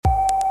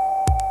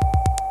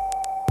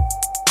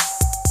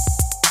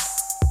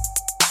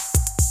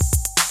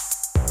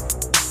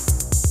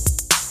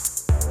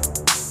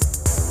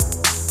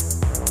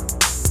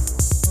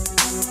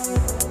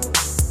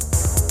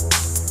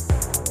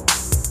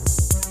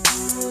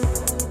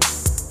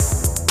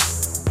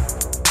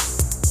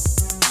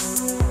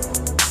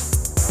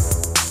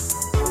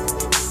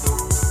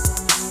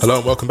Hello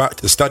and welcome back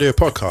to the Stadio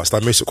Podcast.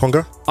 I'm Musa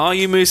Okwonga. Are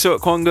you Musa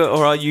Okwonga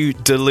or are you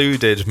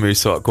deluded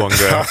Musa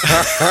Okwonga?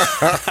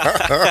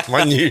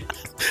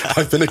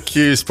 I've been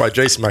accused by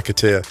Jason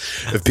McAteer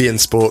of beIN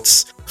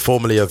Sports,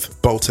 formerly of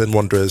Bolton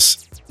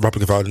Wanderers,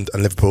 Republic of Ireland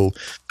and Liverpool,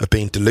 of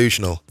being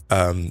delusional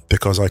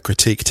because I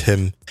critiqued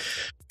him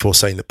for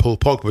saying that Paul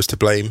Pogba was to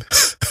blame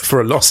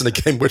for a loss in a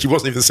game which he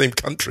wasn't even the same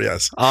country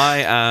as.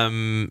 I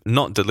am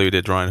not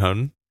deluded, Ryan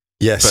Hutton.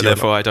 Yes, but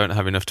therefore I don't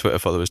have enough Twitter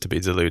followers to be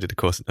deluded, of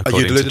course. Are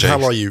you deluded?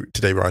 How are you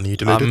today, Ryan? Are you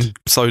deluded? I'm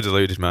so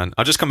deluded, man.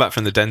 I just come back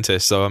from the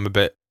dentist, so I'm a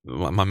bit...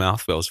 My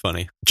mouth feels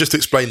funny. Just to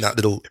explain that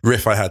little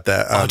riff I had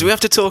there. Do we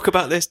have to talk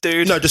about this,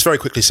 dude? No, just very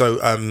quickly. So,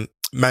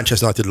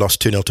 Manchester United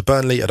lost 2-0 to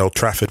Burnley at Old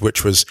Trafford,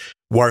 which was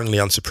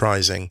worryingly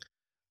unsurprising.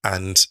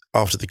 And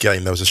after the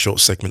game, there was a short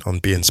segment on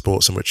beIN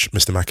Sports in which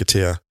Mr.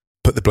 McAteer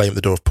put the blame at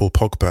the door of Paul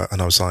Pogba.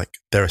 And I was like,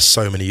 there are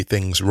so many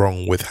things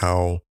wrong with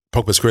how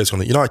Pogba's career has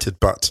gone at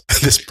United, but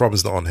this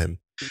problem's not on him.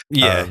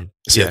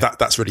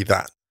 That's really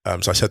that.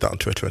 So I said that on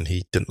Twitter and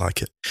he didn't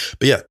like it.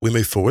 But yeah, we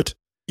move forward.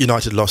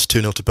 United lost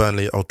 2-0 to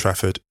Burnley at Old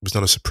Trafford. It was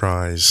not a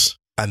surprise.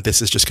 And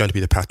this is just going to be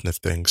the pattern of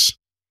things.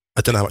 I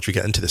don't know how much we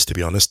get into this, to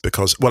be honest,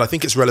 because, well, I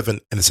think it's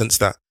relevant in the sense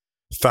that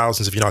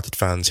thousands of United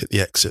fans hit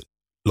the exit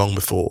long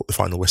before the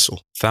final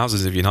whistle.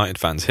 Thousands of United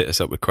fans hit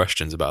us up with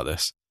questions about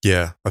this.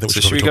 Yeah, I think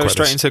we should we go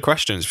straight into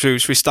questions?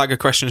 Should we stagger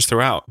questions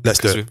throughout? Let's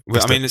do it.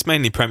 It's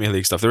mainly Premier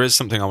League stuff. There is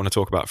something I want to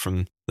talk about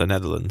from the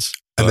Netherlands.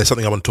 And there's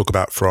something I want to talk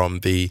about from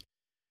the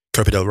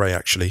Copa del Rey,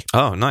 actually.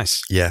 Oh,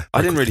 nice. Yeah.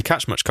 I didn't really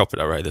catch much Copa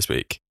del Rey this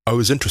week. Oh, it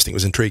was interesting. It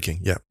was intriguing.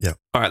 Yeah.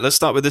 All right, let's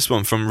start with this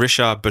one from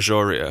Richard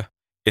Bajoria.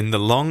 In the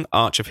long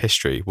arch of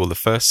history, will the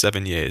first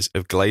 7 years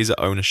of Glazer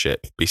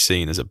ownership be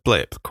seen as a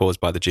blip caused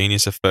by the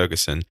genius of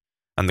Ferguson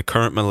and the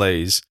current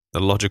malaise, the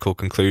logical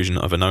conclusion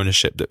of an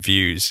ownership that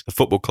views the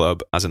football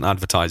club as an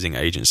advertising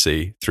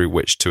agency through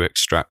which to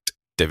extract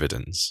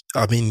dividends?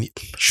 I mean,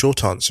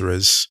 short answer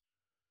is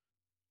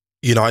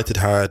United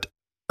had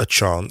a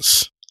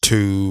chance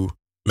to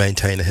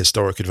maintain a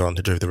historic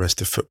advantage over the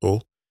rest of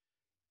football,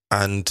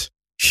 and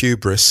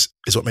hubris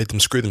is what made them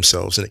screw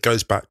themselves. And it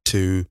goes back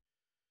to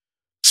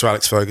Sir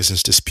Alex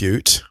Ferguson's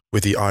dispute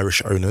with the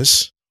Irish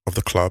owners of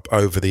the club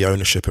over the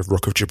ownership of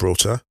Rock of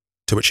Gibraltar,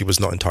 to which he was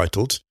not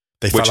entitled.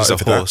 Which is a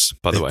horse,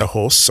 by the way. A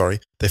horse, sorry.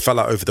 They fell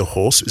out over the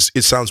horse.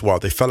 It sounds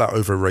wild. They fell out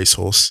over a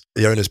racehorse.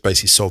 The owners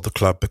basically sold the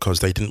club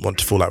because they didn't want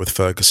to fall out with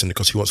Ferguson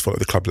because he wants to follow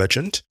the club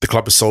legend. The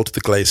club was sold to the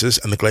Glazers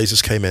and the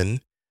Glazers came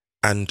in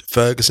and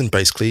Ferguson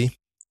basically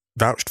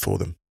vouched for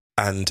them.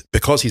 And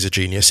because he's a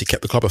genius, he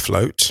kept the club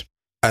afloat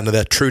and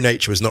their true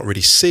nature was not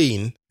really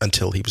seen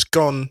until he was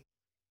gone.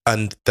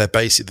 And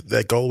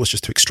their goal was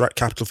just to extract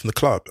capital from the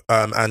club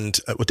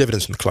or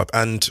dividends from the club.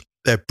 And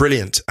they're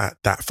brilliant at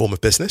that form of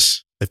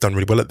business. They've done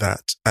really well at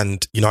that.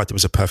 And United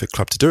was a perfect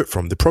club to do it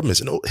from. The problem is,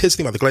 and here's the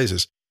thing about the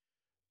Glazers,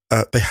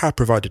 they have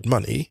provided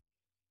money.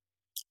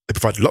 They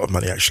provided a lot of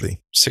money,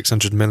 actually.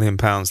 £600 million,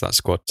 that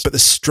squad. But the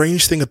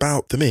strange thing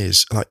about them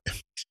is, like,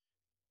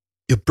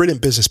 you're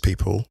brilliant business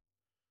people.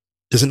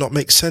 Does it not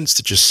make sense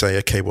to just say,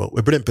 okay, well,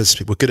 we're brilliant business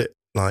people. We're good at,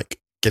 like,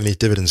 getting these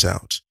dividends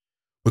out.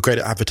 We're great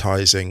at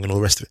advertising and all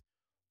the rest of it.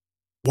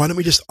 Why don't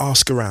we just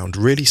ask around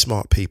really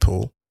smart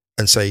people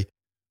and say,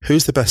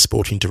 who's the best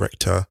sporting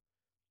director?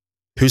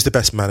 Who's the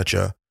best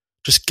manager?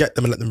 Just get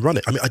them and let them run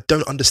it. I mean, I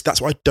don't understand.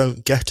 That's what I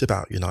don't get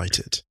about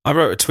United. I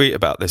wrote a tweet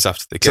about this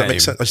after the game.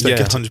 Does that make sense? Yeah,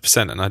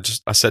 100%. And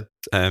I said,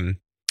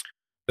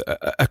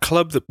 a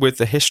club that with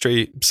the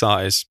history,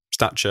 size,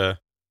 stature,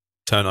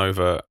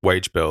 turnover,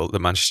 wage bill that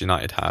Manchester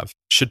United have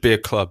should be a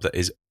club that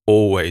is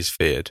always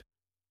feared.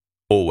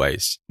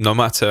 Always. No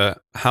matter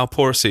how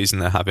poor a season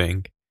they're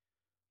having,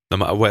 no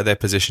matter where their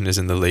position is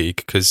in the league,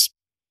 because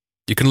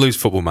you can lose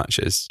football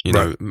matches. You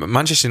know,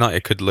 Manchester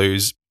United could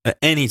lose at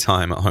any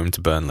time at home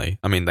to Burnley.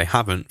 I mean, they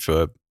haven't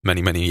for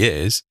many, many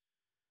years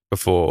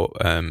before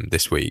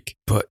this week.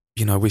 But,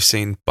 you know, we've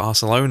seen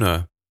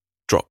Barcelona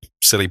drop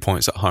silly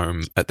points at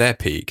home at their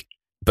peak,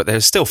 but they're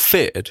still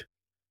feared.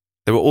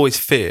 They were always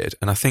feared.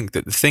 And I think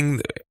that the thing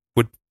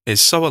that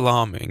is so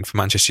alarming for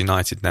Manchester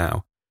United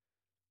now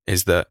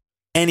is that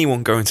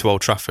anyone going to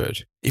Old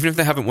Trafford, even if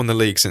they haven't won the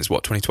league since,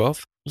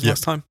 2012?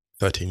 Last time?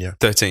 13, yeah.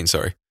 13,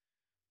 sorry.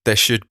 There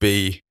should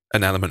be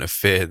an element of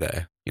fear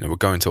there. You know, we're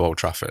going to Old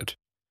Trafford.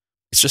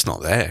 It's just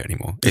not there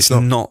anymore. It's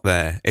not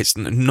there.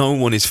 No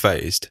one is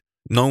fazed.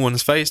 No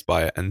one's fazed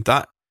by it. And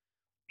that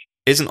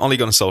isn't Ole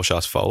Gunnar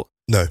Solskjaer's fault.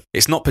 No.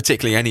 It's not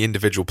particularly any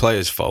individual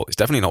player's fault. It's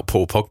definitely not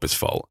Paul Pogba's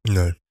fault.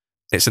 No.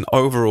 It's an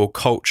overall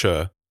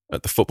culture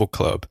at the football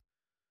club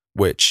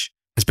which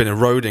has been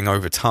eroding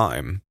over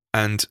time.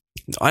 And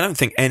I don't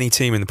think any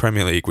team in the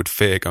Premier League would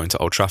fear going to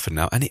Old Trafford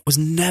now. And it was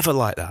never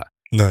like that.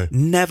 No.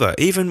 Never.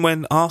 Even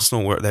when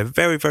Arsenal were at their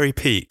very, very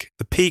peak,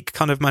 the peak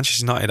kind of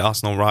Manchester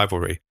United-Arsenal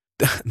rivalry,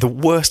 the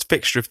worst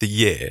fixture of the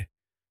year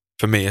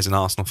for me as an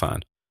Arsenal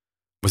fan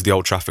was the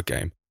Old Trafford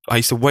game. I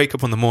used to wake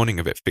up on the morning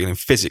of it feeling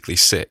physically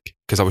sick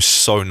because I was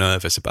so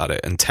nervous about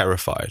it and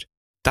terrified.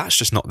 That's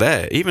just not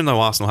there. Even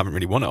though Arsenal haven't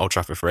really won at Old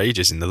Trafford for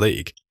ages in the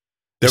league.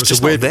 There was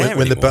a weird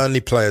when the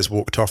Burnley players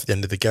walked off at the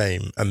end of the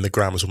game and the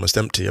ground was almost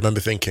empty. I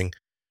remember thinking,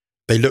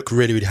 They look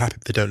really, really happy,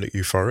 but they don't look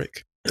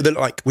euphoric. They're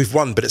like, we've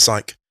won, but it's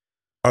like,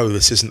 oh,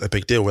 this isn't a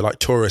big deal. We're like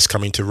tourists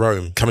coming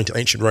to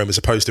ancient Rome, as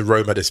opposed to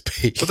Rome at its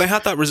peak. Well, they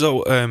had that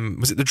result.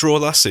 Was it the draw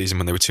last season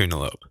when they were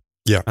 2-0 up?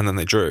 Yeah. And then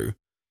they drew.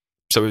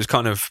 So it was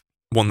kind of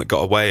one that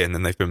got away, and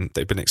then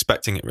they've been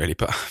expecting it, really.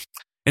 But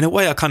in a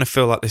way, I kind of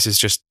feel like this is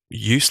just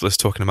useless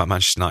talking about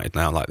Manchester United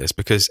now like this,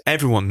 because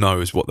everyone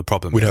knows what the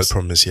problem is. We know the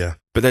problem is, yeah.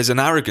 But there's an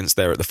arrogance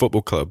there at the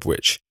football club,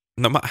 which,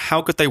 no matter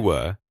how good they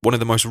were, one of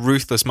the most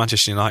ruthless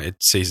Manchester United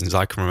seasons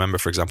I can remember,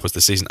 for example, was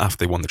the season after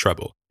they won the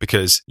treble,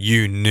 because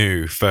you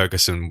knew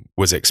Ferguson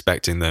was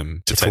expecting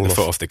them to take the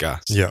foot off the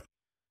gas. Yeah.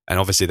 And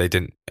obviously they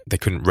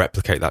couldn't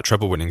replicate that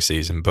treble winning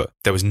season, but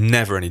there was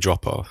never any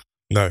drop off.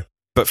 No.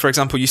 But for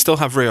example, you still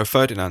have Rio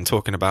Ferdinand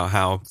talking about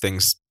how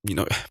things,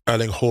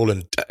 Erling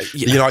Haaland,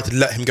 United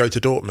let him go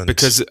to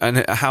Dortmund.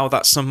 And how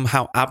that's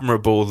somehow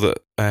admirable that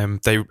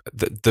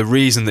the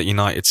reason that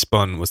United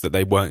spun was that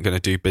they weren't going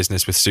to do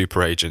business with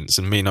super agents.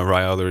 And Mino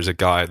Raiola is a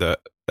guy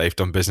that they've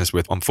done business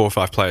with on 4 or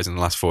 5 players in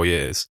the last 4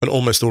 years. And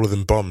almost all of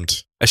them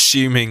bombed.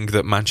 Assuming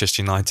that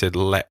Manchester United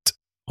let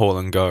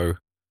Haaland go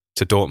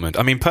to Dortmund.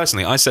 I mean,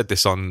 personally, I said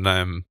this on,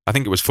 I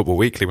think it was Football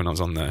Weekly when I was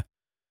on there.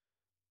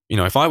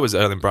 If I was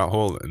Erling Braut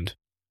Haaland,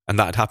 and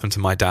that had happened to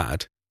my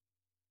dad,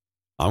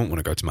 I wouldn't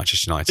want to go to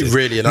Manchester United.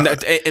 Really?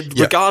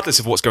 Regardless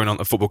of what's going on at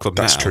the football club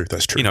That's now. true,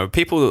 that's true.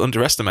 People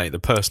underestimate the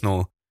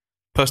personal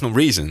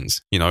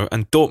reasons,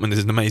 and Dortmund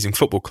is an amazing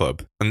football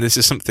club. And this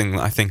is something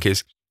that I think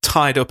is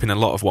tied up in a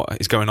lot of what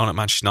is going on at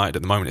Manchester United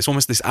at the moment. It's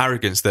almost this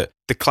arrogance that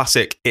the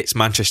classic, it's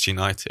Manchester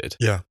United.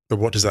 Yeah, but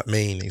what does that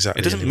mean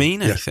exactly? It doesn't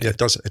mean anything. Yeah, it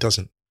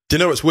doesn't. Do you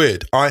know what's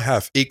weird? I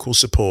have equal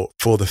support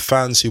for the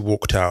fans who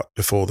walked out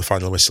before the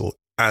final whistle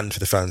and for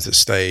the fans that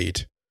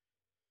stayed.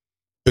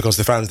 Because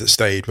the fans that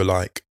stayed were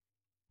like,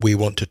 we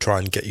want to try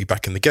and get you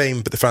back in the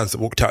game. But the fans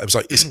that walked out, it was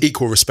like, it's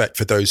equal respect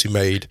for those who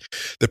made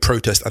the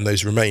protest and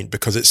those who remained,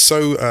 because it's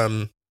so...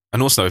 and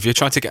also, if you're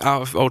trying to get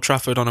out of Old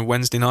Trafford on a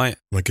Wednesday night...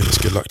 My goodness,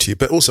 good luck to you.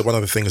 But also one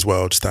other thing as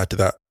well, just to add to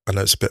that, I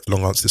know it's a bit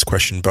long answer to this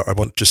question, but I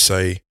want to just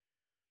say,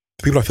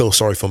 the people I feel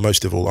sorry for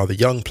most of all are the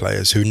young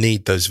players who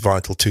need those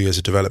vital 2 years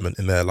of development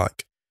in their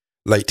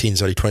late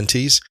teens, early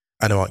 20s,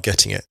 and who aren't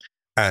getting it.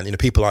 And,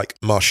 people like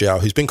Martial,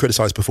 who's been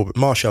criticised before, but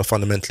Martial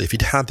fundamentally, if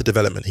he'd had the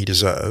development he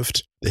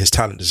deserved, that his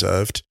talent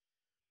deserved,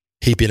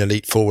 he'd be an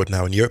elite forward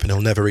now in Europe, and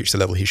he'll never reach the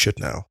level he should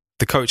now.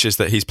 The coaches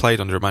that he's played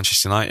under at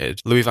Manchester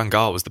United, Louis van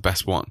Gaal was the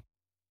best one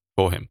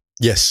for him.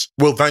 Yes.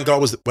 Well, Van Gaal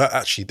was,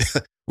 actually,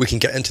 we can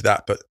get into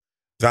that, but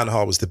Van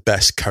Gaal was the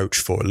best coach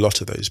for a lot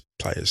of those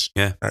players.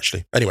 Yeah.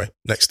 Actually. Anyway,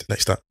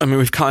 next up. I mean,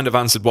 we've kind of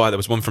answered why. There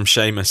was one from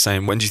Seamus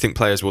saying, when do you think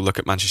players will look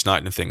at Manchester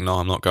United and think, no,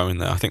 I'm not going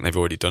there? I think they've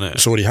already done it.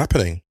 It's already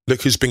happening.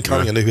 Look who's been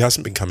coming and who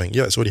hasn't been coming.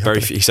 Yeah, it's already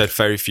happening. He said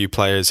very few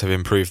players have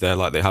improved there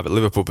like they have at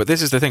Liverpool. But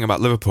this is the thing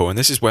about Liverpool, and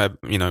this is where,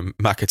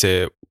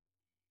 McAteer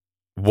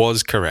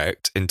was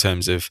correct in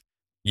terms of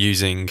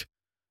using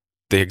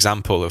the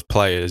example of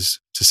players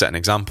to set an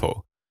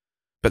example.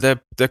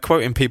 But they're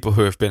quoting people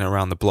who have been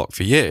around the block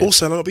for years.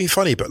 Also, I'm not being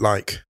funny, but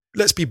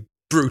let's be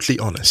brutally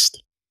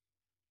honest.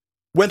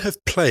 When have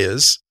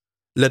players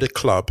led a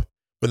club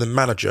when the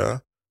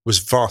manager was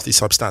vastly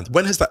substandard?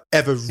 When has that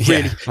ever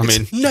really...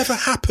 It's never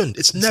happened.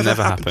 It's never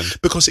happened.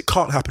 Because it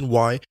can't happen.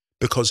 Why?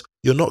 Because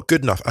you're not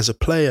good enough. As a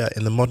player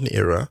in the modern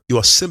era, you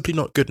are simply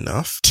not good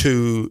enough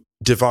to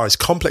devise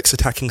complex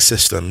attacking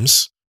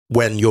systems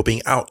when you're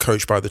being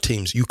outcoached by other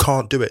teams. You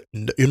can't do it.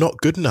 You're not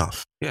good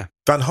enough. Yeah.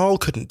 Van Gaal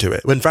couldn't do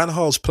it. When Van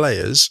Gaal's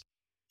players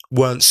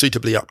weren't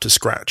suitably up to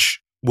scratch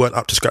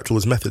all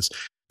his methods,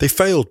 they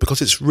failed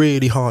because it's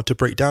really hard to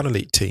break down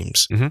elite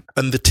teams. Mm-hmm.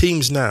 And the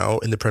teams now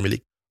in the Premier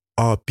League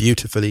are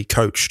beautifully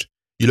coached.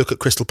 You look at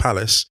Crystal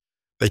Palace,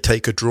 they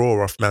take a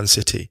draw off Man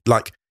City.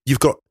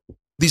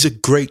 These are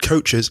great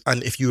coaches,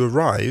 and if you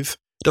arrive,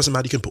 it doesn't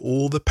matter, you can put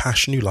all the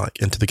passion you like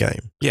into the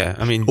game. Yeah,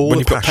 I mean, when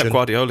you've got Pep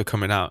Guardiola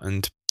coming out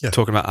and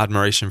talking about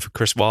admiration for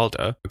Chris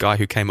Wilder, a guy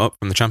who came up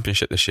from the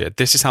Championship this year,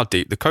 this is how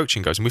deep the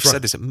coaching goes. And we've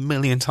said this a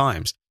million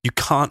times. You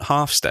can't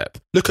half-step.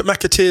 Look at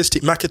McAteer's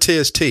team.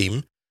 McAteer's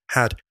team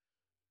had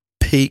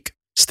peak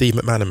Steve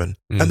McManaman,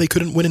 and they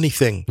couldn't win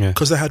anything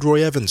because they had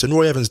Roy Evans. And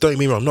Roy Evans, don't get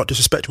me wrong, I'm not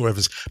disrespecting Roy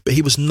Evans, but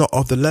he was not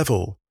of the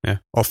level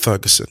of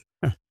Ferguson.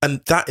 Yeah. And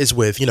that is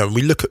with, when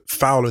we look at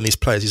Fowler and these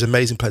players, these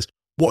amazing players,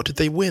 what did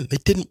they win? They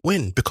didn't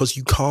win because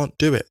you can't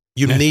do it.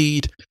 You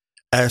need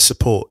air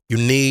support. You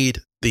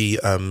need the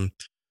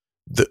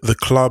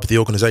club, the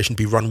organisation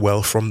to be run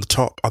well from the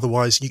top.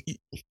 Otherwise,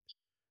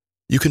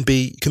 you can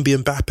be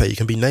Mbappe, you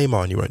can be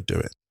Neymar, and you won't do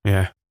it.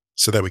 Yeah.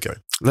 So there we go.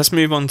 Let's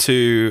move on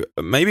to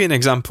maybe an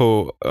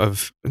example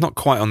of, not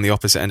quite on the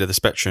opposite end of the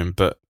spectrum,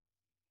 but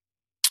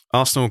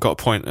Arsenal got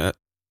a point at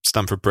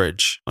Stamford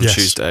Bridge on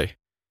Tuesday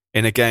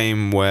in a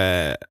game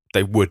where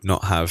they would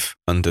not have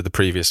under the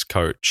previous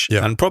coach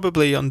and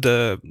probably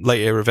under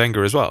late era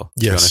Wenger as well,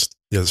 to be honest.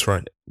 Yeah, that's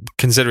right.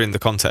 Considering the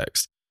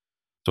context.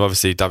 So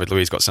obviously David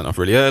Luiz got sent off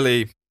really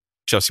early.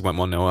 Chelsea went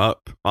 1-0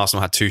 up.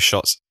 Arsenal had 2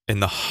 shots in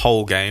the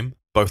whole game,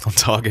 both on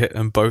target,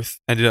 and both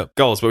ended up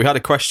goals. But we had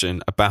a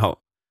question about...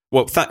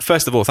 Well,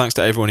 first of all, thanks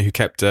to everyone who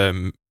kept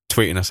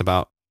tweeting us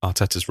about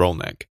Arteta's roll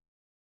neck.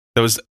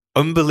 There was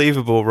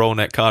unbelievable roll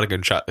neck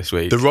cardigan chat this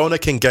week. The roll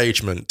neck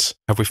engagement.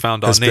 Have we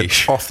found our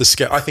niche? Off the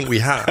scale. I think we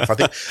have. I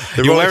think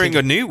you're wearing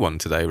a new one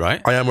today,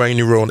 right? I am wearing a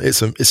new roll.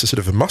 It's a sort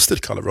of a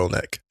mustard colour roll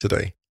neck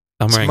today.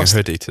 I'm wearing a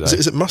hoodie today.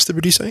 Is it mustard?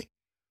 Would you say,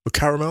 or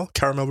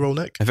caramel roll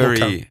neck? A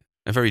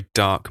very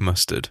dark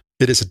mustard.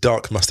 It is a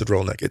dark mustard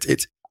roll neck.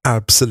 It's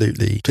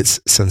absolutely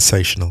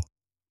sensational.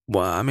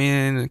 Well, I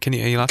mean, are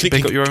you allowed to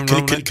pick up your own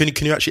roll neck?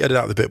 Can you actually edit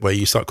out the bit where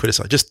you start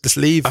criticising? Just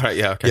leave. All right,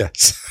 yeah, okay.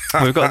 Yes.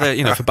 We've got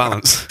the, for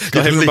balance.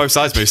 Got him from both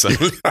sides, Musa.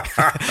 You've got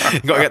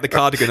to get the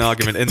cardigan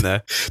argument in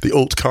there. The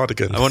alt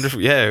cardigan. I wonder if,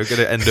 we're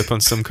going to end up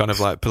on some kind of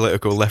like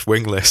political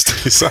left-wing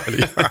list. Exactly.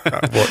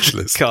 Watch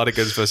list.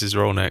 Cardigans versus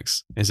roll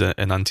necks is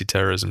an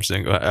anti-terrorism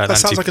thing.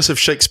 Sounds like a sort of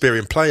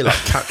Shakespearean play, like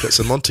Capulets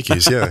and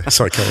Montagues, yeah.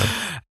 Sorry, carry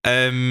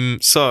on.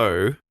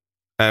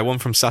 One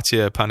from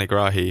Satya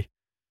Panigrahi.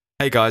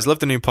 Hey guys, love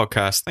the new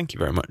podcast. Thank you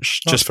very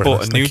much. Just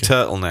bought a new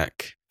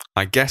turtleneck.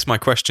 I guess my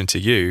question to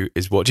you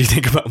is, what do you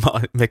think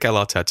about Mikel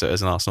Arteta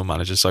as an Arsenal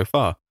manager so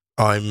far?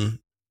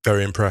 I'm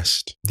very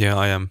impressed. Yeah,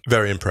 I am.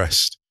 Very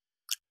impressed.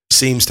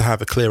 Seems to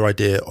have a clear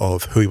idea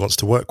of who he wants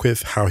to work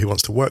with, how he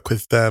wants to work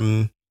with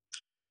them,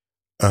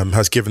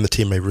 has given the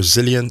team a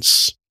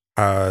resilience,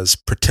 has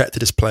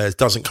protected his players,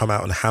 doesn't come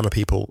out and hammer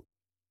people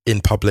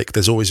in public.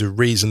 There's always a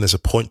reason, there's a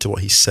point to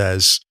what he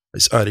says.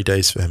 It's early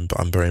days for him,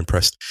 but I'm very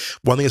impressed.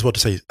 One thing as well to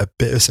say, a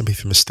bit of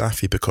sympathy for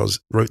Mustafi, because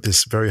wrote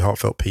this very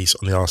heartfelt piece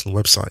on the Arsenal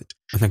website.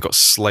 And then got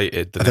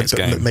slated the next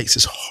game. That makes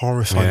this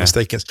horrifying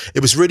mistake. It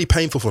was really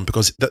painful for him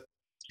because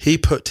he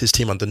put his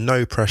team under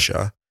no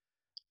pressure,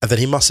 and then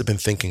he must have been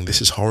thinking, this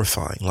is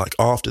horrifying. Like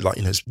after,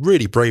 it's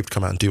really brave to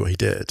come out and do what he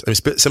did. I mean, it's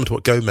a bit similar to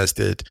what Gomez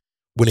did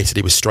when he said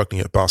he was struggling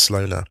at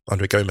Barcelona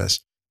under Gomez.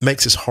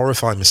 Makes this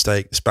horrifying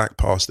mistake, this back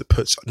pass that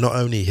puts not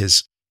only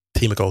his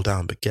team a goal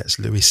down, but gets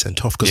Luis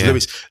sent off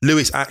because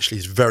Luis actually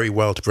is very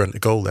well to prevent a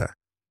goal there.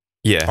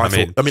 Yeah,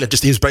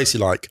 he was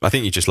basically like, I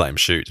think you just let him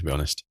shoot, to be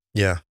honest.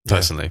 Yeah,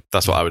 personally,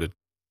 that's what I would.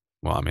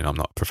 Well, I mean, I'm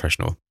not a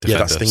professional defender.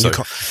 Yeah, that's the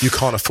thing. You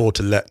can't afford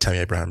to let Tammy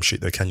Abraham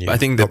shoot, though, can you? I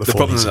think the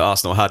problem that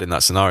Arsenal had in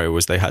that scenario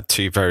was they had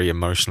two very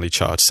emotionally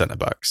charged centre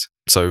backs.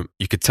 So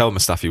you could tell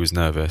Mustafi was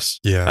nervous.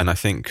 Yeah, and I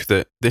think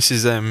that this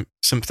is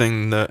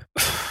something that.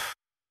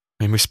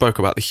 I mean, we spoke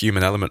about the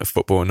human element of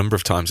football a number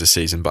of times this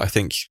season, but I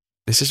think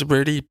this is a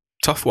really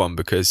tough one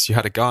because you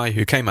had a guy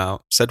who came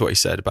out, said what he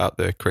said about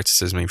the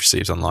criticism he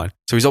receives online.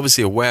 So he's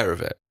obviously aware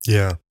of it.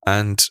 Yeah.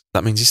 And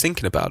that means he's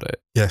thinking about it.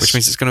 Yes. Which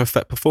means it's going to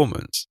affect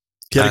performance.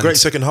 He had a great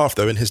second half,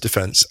 though, in his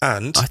defence.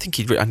 And I think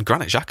and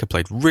Granit Xhaka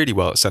played really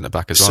well at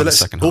centre-back as well in the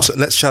second half. Also,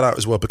 let's shout out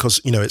as well, because,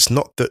 it's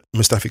not that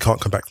Mustafi can't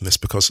come back from this,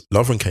 because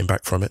Lovren came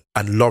back from it.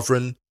 And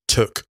Lovren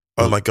took,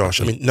 oh my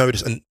gosh. I mean, no,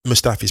 and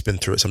Mustafi's been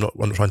through it, so I'm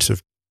not trying to sort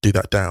of do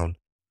that down.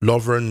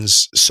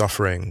 Lovren's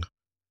suffering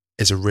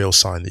is a real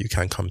sign that you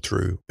can come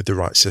through with the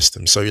right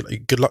system. So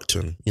good luck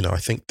to him. I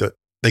think that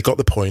they got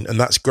the point, and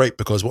that's great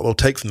because what they'll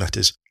take from that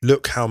is,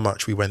 look how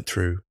much we went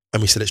through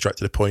and we still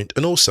extracted a point.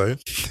 And also,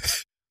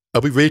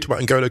 are we really talking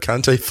about N'Golo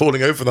Kante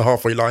falling over the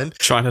halfway line?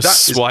 Trying to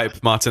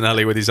swipe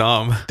Martinelli with his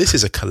arm. This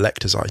is a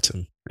collector's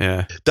item.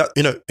 Yeah.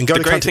 N'Golo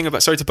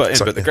Kante, sorry to butt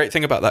in, but the great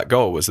thing about that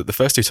goal was that the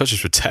first two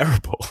touches were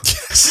terrible.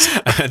 Yes.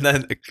 And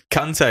then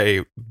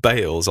Kante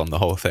bails on the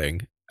whole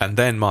thing, and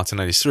then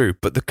Martinelli's through.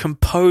 But the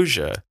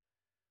composure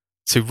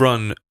to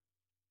run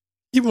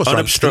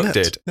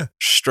unobstructed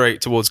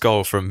straight towards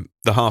goal from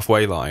the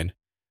halfway line,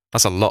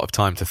 that's a lot of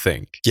time to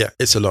think. Yeah,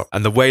 it's a lot.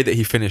 And the way that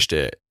he finished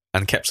it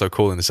and kept so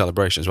cool in the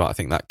celebration as well, I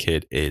think that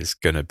kid is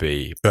going to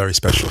be very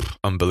special.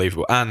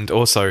 Unbelievable. And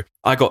also,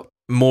 I got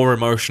more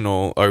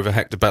emotional over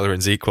Hector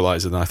Bellerin's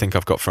equaliser than I think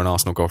I've got for an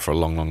Arsenal goal for a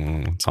long,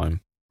 long, long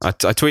time. I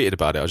tweeted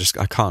about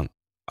it.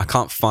 I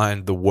can't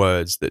find the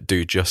words that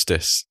do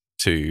justice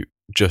to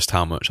just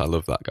how much I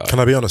love that guy. Can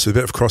I be honest, with a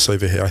bit of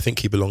crossover here, I think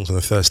he belongs on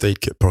the First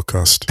Aid Kit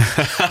podcast.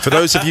 For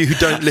those of you who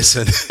don't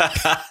listen,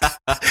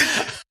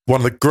 one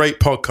of the great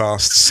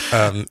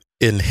podcasts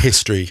in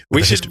history.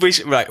 We should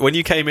right. When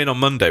you came in on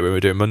Monday, when we were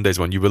doing Monday's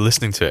one, you were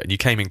listening to it and you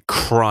came in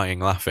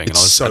crying, laughing. I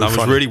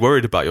was really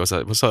worried about you. I was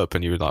like, "What's up?"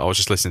 And you were like, "I was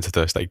just listening to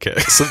First Aid Kit."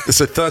 So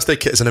First Aid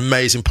Kit is an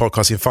amazing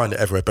podcast. You can find it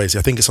everywhere, basically.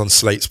 I think it's on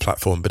Slate's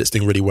platform, but it's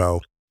doing really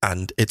well.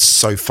 And it's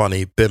so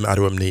funny. Bim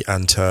Adewumni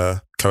and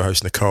her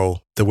co-host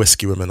Nicole, the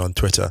whiskey woman on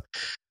Twitter,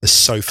 is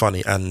so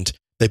funny. And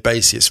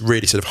it's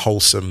really sort of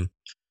wholesome,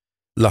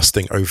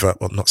 lusting after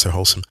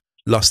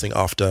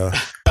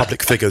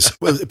public figures.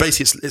 Well,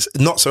 basically, it's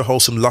not so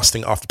wholesome,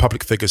 lusting after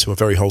public figures who are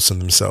very wholesome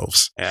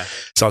themselves. Yeah.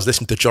 So I was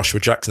listening to the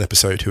Joshua Jackson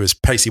episode, who is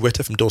Pacey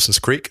Witter from Dawson's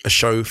Creek, a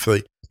show for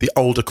the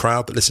older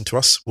crowd that listen to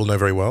us will know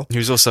very well. He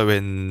was also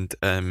in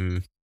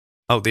The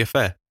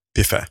Affair.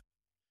 The Affair.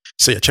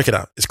 So yeah, check it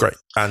out. It's great.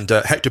 And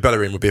Hector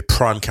Bellerin would be a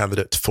prime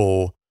candidate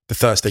for the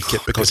First Aid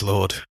Kit because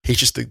he's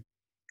just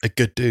a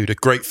good dude, a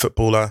great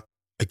footballer,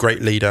 a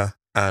great leader,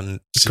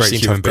 and great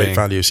seems to have great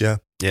values. Yeah.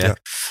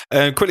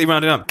 Quickly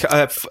rounding up,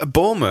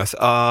 Bournemouth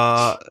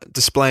are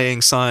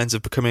displaying signs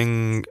of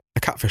becoming a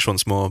catfish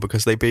once more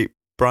because they beat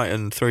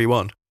Brighton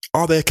 3-1.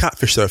 Are they a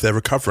catfish though if they're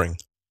recovering?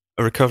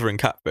 A recovering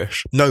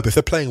catfish? No, but if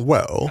they're playing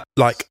well,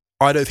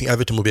 I don't think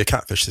Everton will be a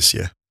catfish this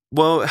year.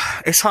 Well,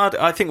 it's hard.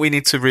 I think we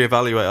need to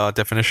reevaluate our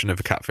definition of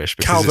a catfish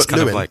because it's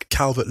kind of like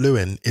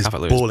Calvert-Lewin is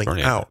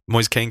balling out.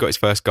 Moise Kean got his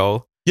first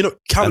goal. You know,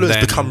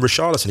 Calvert-Lewin's become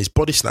Richarlison. He's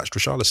body snatched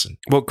Richarlison.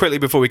 Well, quickly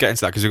before we get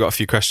into that, because we've got a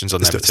few questions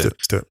on Everton.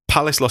 Let's do it.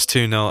 Palace lost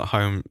 2-0 at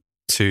home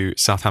to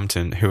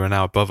Southampton, who are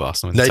now above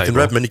Arsenal. Nathan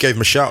Redmond, you gave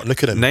him a shout.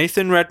 Look at him.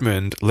 Nathan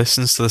Redmond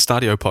listens to the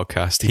Stadio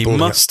podcast. He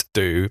must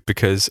do,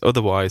 because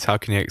otherwise, how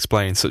can he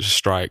explain such a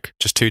strike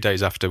just 2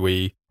 days after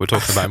we were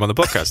talking about him on the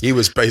podcast? He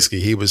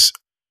was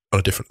on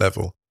a different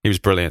level. He was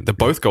brilliant.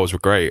 Both goals were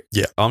great.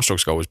 Yeah.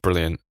 Armstrong's goal was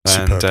brilliant.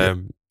 Superb,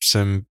 and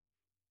some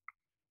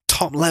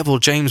top-level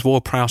James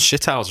Ward-Prowse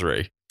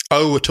shithousery.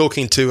 Oh, we're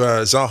talking to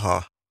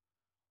Zaha.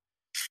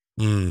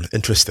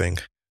 Interesting.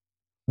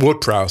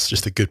 Ward-Prowse,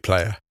 just a good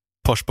player.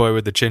 Posh boy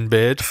with the chin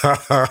beard.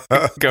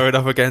 Going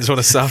up against one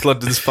of South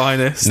London's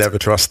finest. Never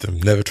trust him.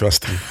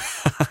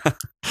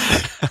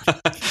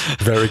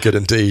 Very good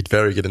indeed.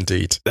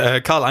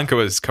 Carl Anker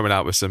was coming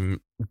out with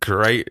some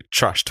great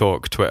trash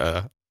talk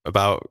Twitter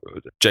about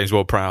James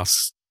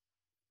Ward-Prowse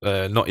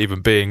not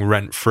even being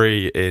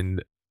rent-free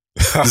in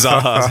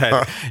Zaha's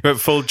head. He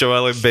went full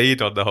Joel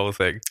Embiid on the whole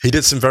thing. He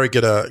did some very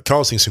good...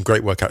 Carl's doing some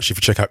great work, actually. If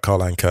you check out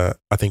Carl Anker,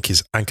 I think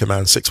he's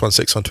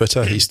Anchorman616 on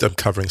Twitter. He's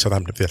covering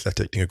Southampton for The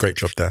Athletic, doing a great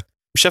job there.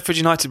 Sheffield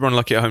United were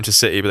unlucky at home to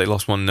City, but they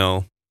lost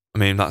 1-0. I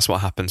mean, that's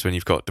what happens when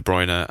you've got De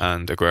Bruyne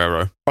and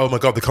Aguero. Oh my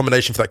God, the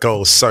combination for that goal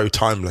was so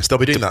timeless. They'll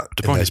be doing that.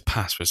 De Bruyne's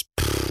pass was...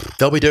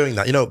 They'll be doing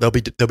that. You know, they'll be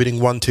doing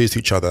 1-2s to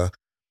each other,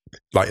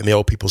 like in the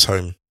old people's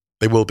home.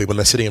 They will be. When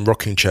they're sitting in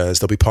rocking chairs,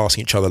 they'll be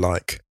passing each other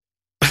like...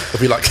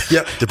 They'll be like,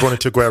 yep, De Bruyne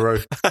to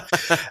Aguero.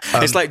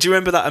 It's like, do you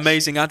remember that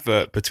amazing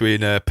advert between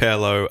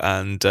Pirlo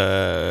and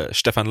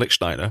Stefan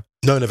Lichtsteiner?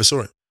 No, never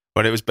saw it.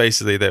 When it was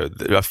basically they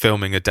were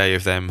filming a day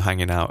of them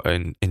hanging out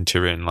in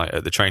Turin, like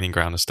at the training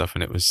ground and stuff,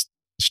 and it was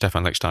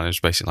Stefan Lichtsteiner was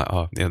basically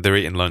like, they're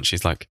eating lunch.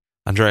 He's like,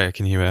 Andrea,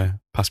 can you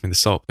pass me the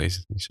salt, please?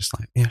 And he's just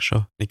like, yeah,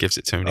 sure. He gives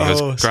it to him, and he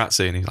goes,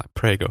 grazie, and he's like,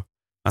 prego.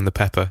 And the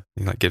pepper,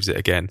 he like gives it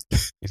again.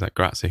 He's like,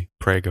 grazie,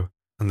 prego.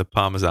 And the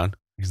parmesan,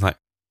 he's like,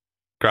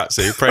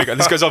 grazie, prego. And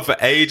this goes on for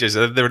ages.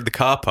 And they're in the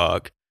car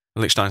park,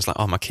 and Lichtsteiner's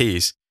like, my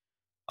keys.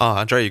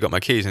 Andrea, you got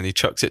my keys, and he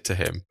chucks it to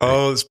him.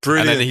 Oh, it's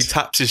brilliant. And then he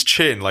taps his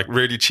chin like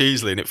really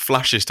cheesily, and it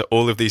flashes to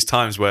all of these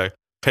times where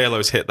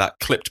Pirlo's hit that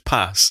clipped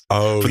pass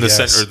from the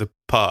centre of the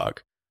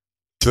park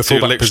to the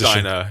fullback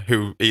Lichtsteiner,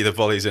 who either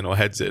volleys in or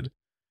heads in.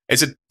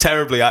 It's a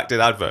terribly acted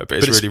advert, but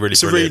it's really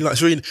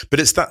brilliant. But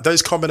it's that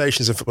those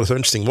combinations in football are so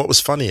interesting. What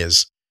was funny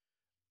is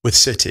with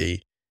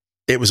City,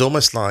 it was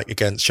almost like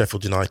against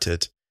Sheffield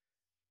United,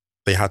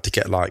 they had to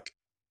get like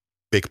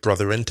Big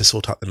Brother in to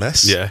sort out the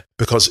mess. Yeah,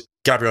 because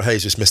Gabriel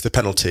Jesus missed the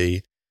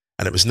penalty,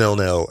 and it was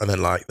 0-0. And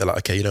then they're like,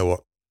 okay, you know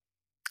what?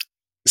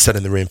 Send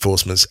in the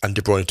reinforcements, and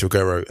De Bruyne to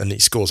Aguero, and he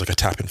scores like a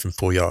tap in from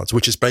 4 yards,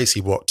 which is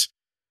basically what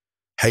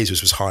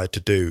Jesus was hired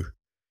to do.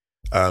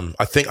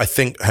 I think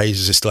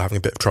Jesus is still having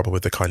a bit of trouble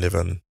with the kind of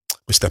with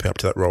stepping up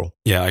to that role.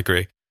 Yeah, I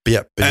agree. But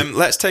yeah,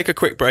 let's take a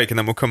quick break, and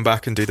then we'll come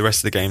back and do the rest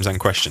of the games and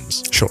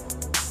questions. Sure.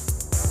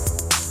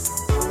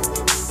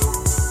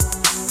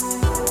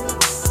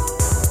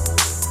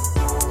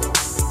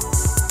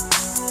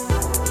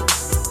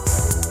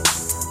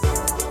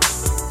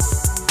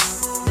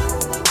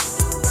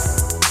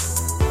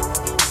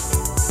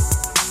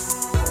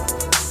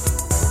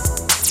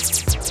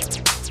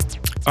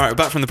 All right, we're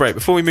back from the break.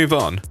 Before we move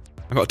on,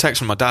 I've got a text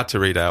from my dad to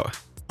read out.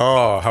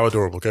 Oh, how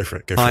adorable. Go for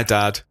it. Hi,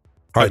 Dad.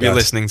 Hope you're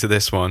listening to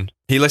this one.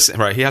 He has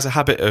a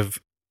habit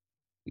of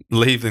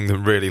leaving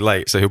them really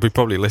late, so he'll be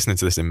probably listening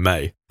to this in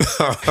May.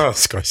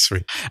 That's quite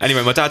sweet.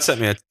 Anyway, my dad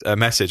sent me a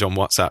message on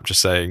WhatsApp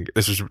just saying,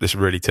 this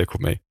really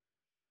tickled me.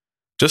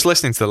 Just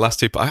listening to the last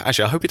two...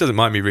 Actually, I hope he doesn't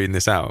mind me reading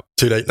this out.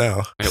 Too late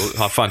now.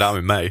 I'll find out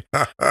in May.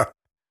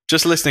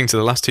 Just listening to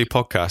the last two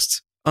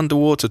podcasts,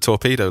 Underwater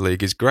Torpedo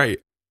League is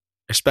great.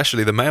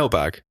 Especially the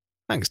mailbag.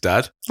 Thanks,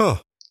 Dad.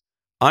 Oh.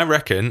 I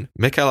reckon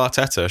Mikel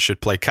Arteta should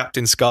play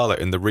Captain Scarlet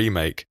in the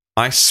remake.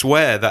 I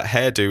swear that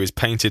hairdo is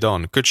painted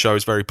on. Good show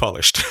is very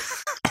polished.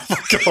 Oh my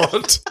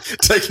God.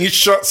 Taking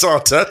shots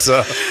at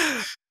Arteta.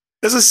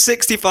 There's a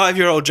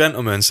 65-year-old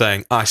gentleman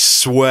saying, I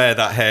swear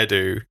that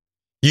hairdo.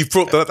 You've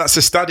brought that's a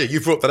Stadio. You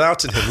brought that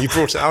out in him. You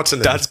brought it out in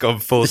him. Dad's gone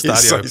full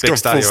Stadio. Big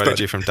Stadio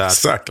energy from Dad.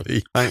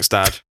 Exactly. Thanks,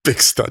 Dad. Big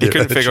Stadio. He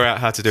couldn't figure out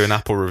how to do an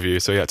Apple review,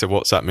 so he had to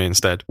WhatsApp me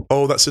instead.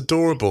 Oh, that's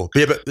adorable. But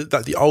yeah,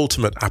 but the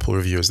ultimate Apple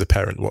review is the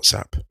parent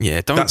WhatsApp.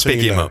 Yeah, don't big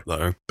him up,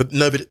 though. But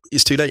no, but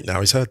it's too late now.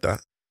 He's heard that.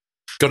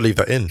 Got to leave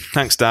that in.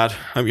 Thanks, Dad.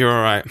 Hope you're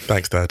all right.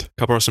 Thanks, Dad. Can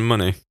I borrow some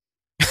money?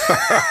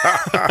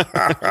 That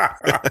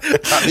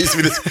needs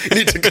to be you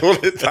need to call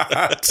it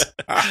that.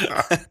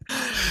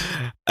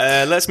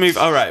 Let's move.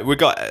 All right,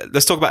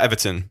 let's talk about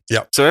Everton.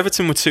 Yeah. So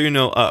Everton were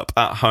 2-0 up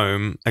at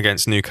home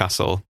against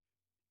Newcastle.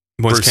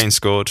 Moise Kean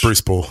scored.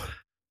 Bruce Ball.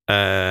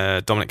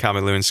 Dominic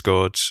Calvert-Lewin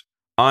scored.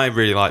 I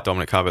really like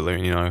Dominic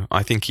Calvert-Lewin.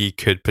 I think he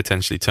could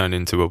potentially turn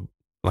into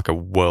a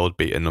world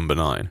beater number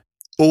 9.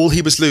 All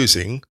he was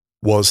losing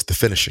was the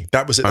finishing.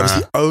 That was it. That was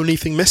the only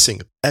thing missing.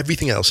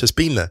 Everything else has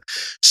been there.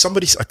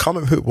 I can't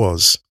remember who it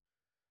was.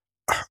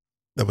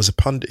 There was a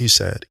pundit who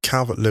said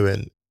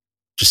Calvert-Lewin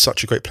just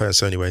such a great player in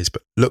so many ways,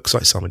 but looks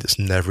like someone that's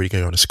never really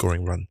going on a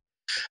scoring run.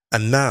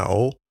 And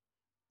now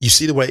you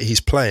see the way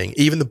he's playing,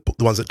 even the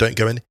ones that don't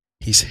go in,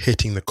 he's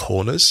hitting the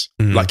corners,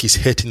 like he's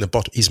hitting the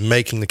bottom. He's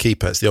making the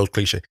keeper, it's the old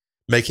cliche,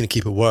 making the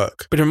keeper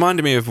work. But it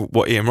reminded me of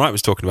what Ian Wright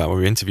was talking about when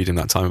we interviewed him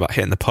that time about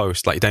hitting the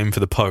post, like aiming for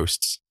the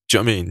posts. Do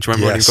you know what I mean? Do you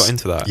remember when he got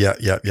into that?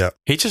 Yeah.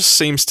 He just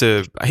seems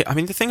to... I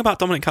mean, the thing about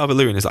Dominic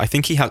Calvert-Lewin is I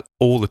think he has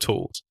all the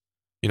tools.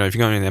 You know, if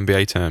you're going in the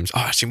NBA terms... Oh,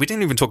 actually, we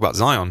didn't even talk about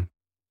Zion.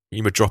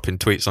 You were dropping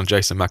tweets on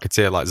Jason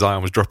McAteer like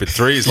Zion was dropping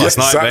threes last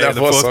night, mate, in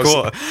the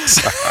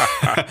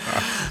fourth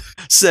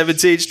quarter.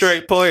 17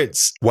 straight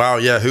points. Wow,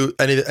 yeah.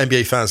 Any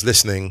NBA fans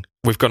listening?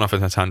 We've gone off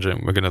on a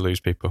tangent. We're going to lose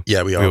people.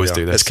 Yeah, we are. We always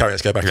do this.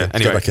 Let's go back in.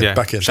 Anyway, Let's go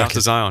back in. Shout out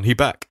to Zion. He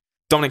back.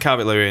 Dominic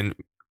Calvert-Lewin,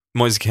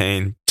 Moise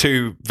Kean,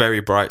 2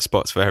 very bright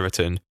spots for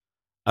Everton.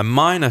 A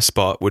minor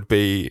spot would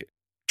be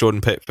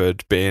Jordan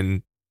Pickford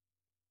being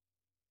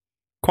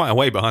quite a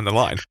way behind the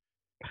line.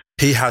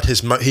 He has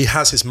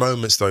his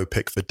moments though,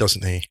 Pickford,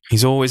 doesn't he?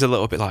 He's always a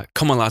little bit like,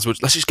 come on lads,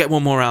 let's just get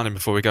one more round in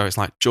before we go. It's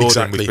like, Jordan,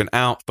 Exactly. We've been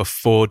out for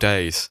 4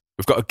 days.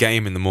 We've got a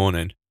game in the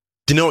morning.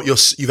 Do you know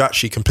what? You've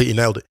actually completely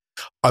nailed it.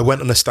 I went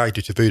on a stag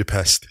do to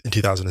Budapest in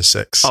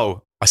 2006.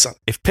 Oh,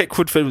 if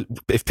Pickford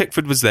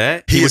was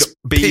there, he would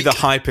be peak. the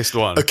hypest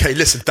one. Okay,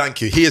 listen,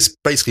 thank you. He is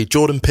basically,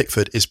 Jordan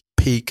Pickford is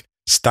peak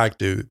stag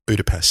do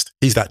Budapest.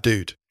 He's that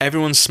dude.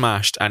 Everyone's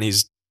smashed and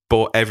he's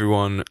bought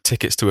everyone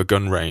tickets to a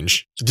gun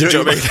range. Do you know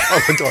what I mean?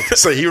 Oh my God.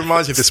 So he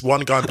reminds me of this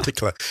one guy in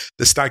particular.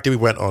 The stag do we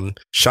went on,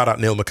 shout out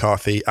Neil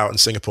McCarthy out in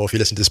Singapore. If you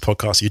listen to this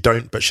podcast, you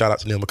don't, but shout out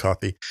to Neil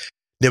McCarthy.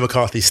 Neil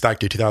McCarthy stag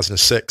do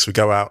 2006. We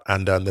go out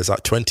and there's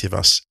like 20 of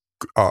us.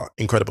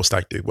 Incredible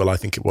stag do. Well, I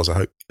think it was. I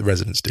hope the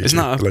residents do.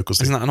 The locals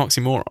do. Isn't that an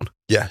oxymoron?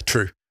 Yeah,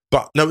 true.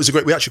 But no, it was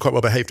we actually quite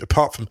well behaved.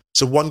 Apart from,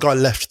 so one guy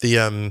left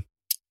the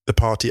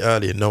party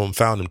early and no one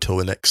found him till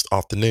the next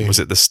afternoon. Was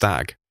it the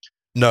stag?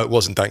 No, it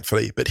wasn't,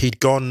 thankfully. But he'd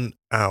gone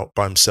out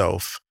by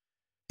himself.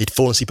 He'd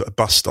fallen asleep at a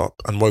bus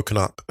stop and woken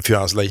up a few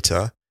hours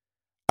later,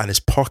 and his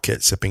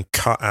pockets had been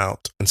cut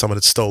out and someone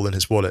had stolen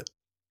his wallet.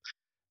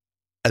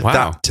 And wow.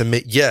 That to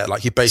me, yeah,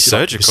 like he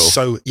basically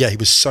surgical. He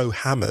was so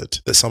hammered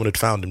that someone had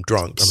found him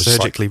drunk and was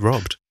surgically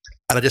robbed.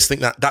 And I just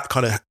think that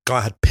kind of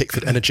guy had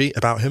Pickford energy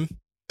about him.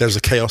 There was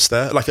a chaos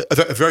there, like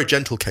a very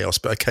gentle chaos,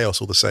 but a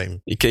chaos all the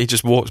same. He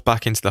just walks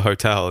back into the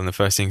hotel and the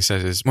first thing he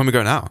says is, "When we're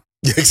going out?"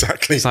 Yeah,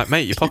 exactly. It's like,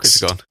 mate, your pockets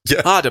are gone.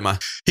 Yeah,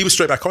 Adama. He was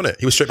straight back on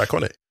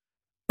it.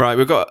 Right,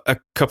 we've got a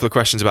couple of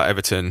questions about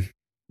Everton.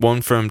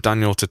 One from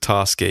Daniel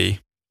Tatarski.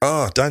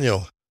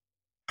 Daniel.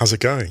 How's it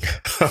going?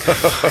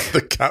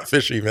 The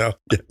catfish email.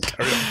 Yeah,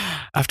 carry on.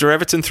 After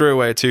Everton threw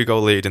away a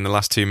 2-goal lead in the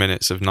last 2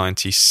 minutes of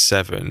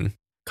 97,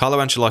 Carlo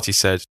Ancelotti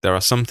said, "There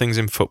are some things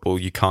in football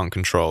you can't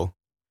control."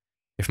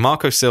 If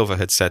Marco Silva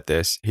had said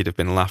this, he'd have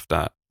been laughed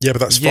at. Yeah, but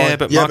that's fine. Yeah,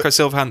 but Marco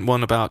Silva hadn't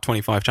won about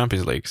 25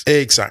 Champions Leagues.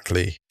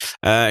 Exactly.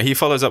 He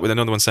follows up with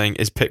another one saying,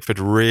 "Is Pickford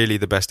really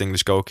the best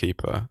English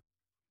goalkeeper?"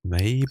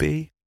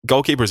 Maybe.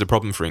 Goalkeeper is a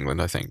problem for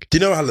England, I think. Do you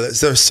know how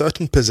there are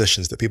certain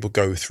positions that people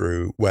go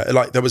through where,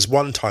 like, there was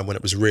one time when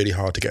it was really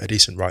hard to get a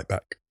decent right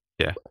back.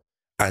 Yeah.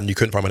 And you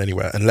couldn't find one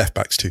anywhere, and left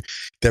backs too.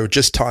 There are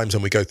just times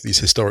when we go through these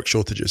historic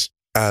shortages.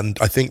 And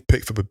I think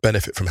Pickford would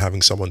benefit from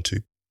having someone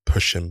to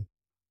push him.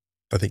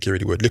 I think you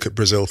really would. Look at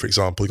Brazil, for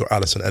example. You've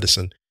got Alisson,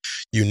 Edison.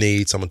 You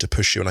need someone to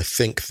push you. And I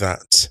think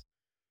that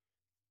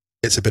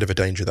it's a bit of a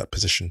danger, that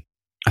position.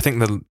 I think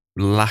the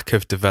lack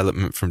of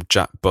development from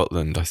Jack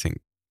Butland, I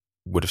think,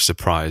 would have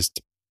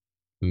surprised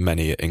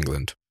many at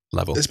England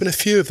level. There's been a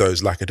few of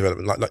those lack of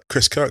development, like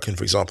Chris Kirkland,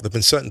 for example. There have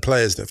been certain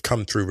players that have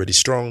come through really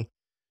strong.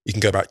 You can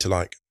go back to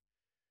like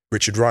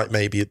Richard Wright,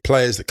 maybe,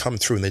 players that come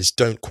through and they just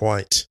don't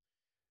quite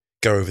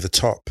go over the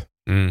top.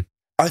 Mm.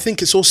 I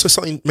think it's also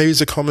something, maybe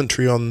it's a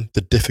commentary on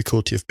the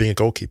difficulty of being a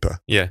goalkeeper.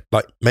 Yeah.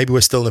 Like maybe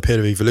we're still in a period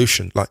of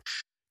evolution. Like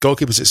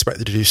goalkeepers are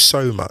expected to do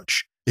so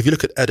much. If you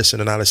look at Edison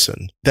and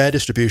Alisson, their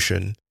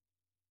distribution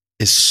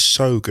is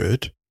so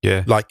good.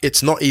 Yeah. Like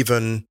it's not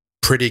even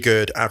pretty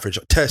good average.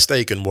 Ter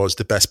Stegen was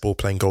the best ball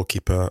playing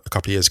goalkeeper a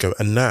couple of years ago.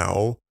 And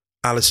now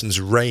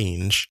Alisson's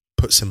range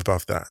puts him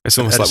above that. It's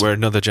almost like we're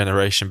another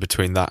generation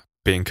between that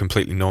being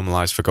completely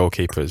normalised for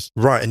goalkeepers.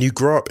 Right, and you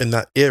grow up in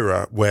that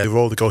era where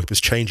all the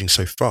goalkeepers changing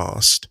so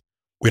fast,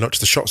 we're not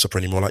just a shot stopper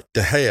anymore. Like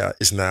De Gea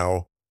is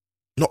now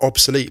not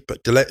obsolete,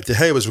 but De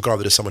Gea was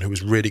regarded as someone who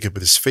was really good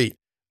with his feet,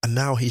 and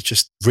now he's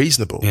just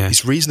reasonable. Yeah.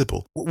 He's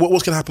reasonable.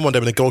 What's going to happen one day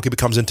when a goalkeeper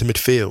comes into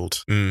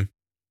midfield? Mm.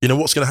 You know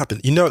what's going to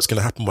happen? You know it's going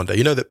to happen one day.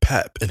 You know that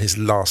Pep in his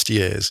last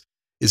years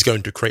is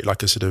going to create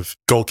like a sort of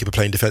goalkeeper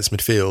playing defence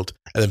midfield,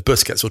 and then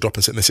Busquets will drop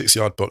and sit in the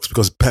 6-yard box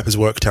because Pep has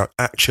worked out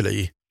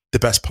actually the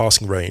best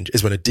passing range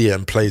is when a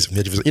DM plays from the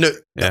edge of his... You know...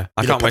 Yeah,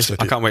 I can't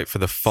wait for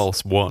the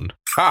false one.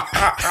 You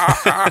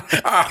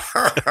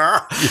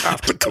have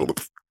to call them...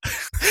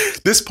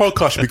 This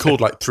podcast should be called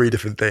like 3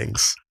 different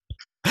things.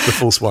 The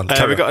false one.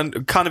 We've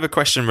got kind of a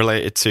question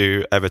related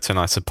to Everton,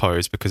 I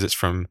suppose, because it's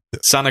from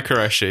Sana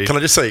Qureshi. Can I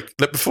just say,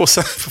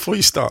 before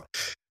you start,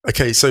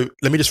 Okay, so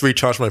let me just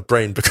recharge my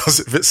brain, because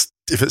if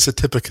it's a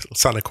typical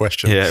Santa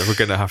question, Yeah, we're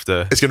going to have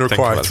to. it's going to think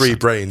require about 3 this.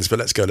 brains. But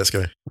let's go.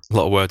 A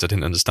lot of words I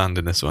didn't understand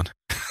in this one.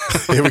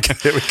 Here we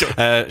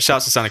go.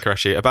 Shouts to Santa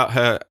Koreshi about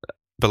her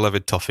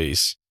beloved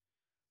toffees.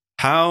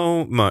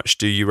 How much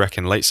do you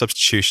reckon late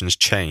substitutions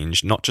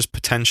change not just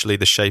potentially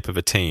the shape of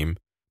a team,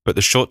 but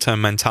the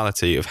short-term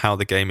mentality of how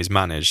the game is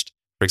managed?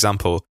 For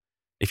example,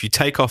 if you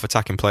take off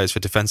attacking players for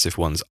defensive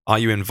ones, are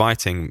you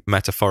inviting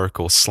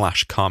metaphorical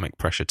 / karmic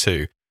pressure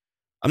too?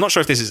 I'm not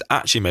sure if this is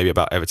actually maybe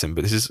about Everton,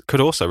 but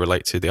could also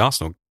relate to the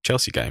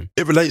Arsenal-Chelsea game.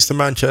 It relates to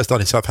Manchester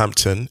United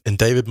Southampton in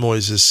David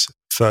Moyes'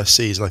 first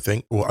season, I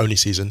think, or only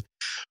season.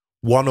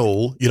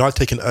 1-1, United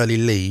take an early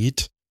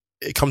lead.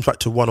 It comes back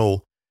to 1-1,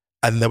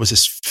 and there was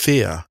this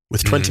fear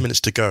with 20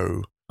 minutes to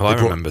go. Oh, I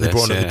remember this.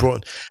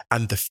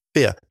 And the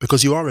fear,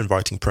 because you are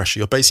inviting pressure,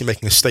 you're basically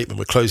making a statement,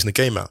 we're closing the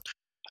game out.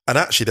 And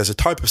actually, there's a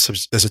type of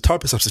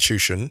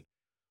substitution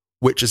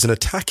which is an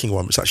attacking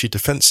one, which is actually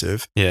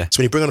defensive. Yeah. So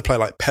when you bring on a player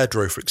like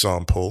Pedro, for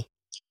example,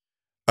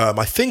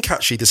 I think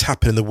actually this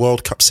happened in the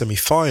World Cup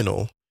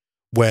semi-final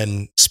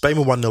when Spain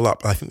were 1-0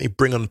 up. And I think they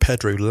bring on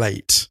Pedro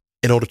late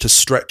in order to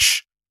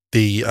stretch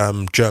the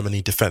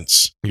Germany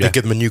defence. Yeah. They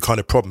give them a new kind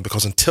of problem,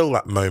 because until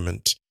that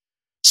moment,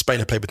 Spain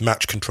had played with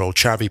match control.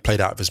 Xavi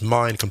played out of his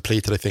mind,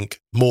 completed, I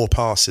think, more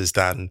passes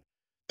than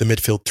the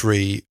midfield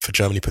 3 for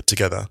Germany put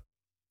together.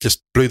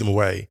 Just blew them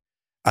away.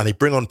 And they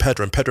bring on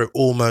Pedro, and Pedro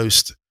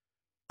almost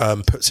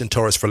puts in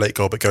Torres for a late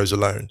goal but goes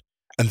alone.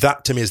 And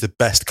that, to me, is the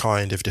best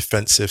kind of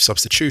defensive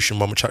substitution,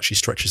 one which actually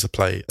stretches the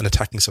play, an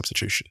attacking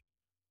substitution.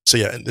 So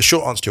yeah, the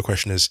short answer to your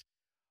question is,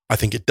 I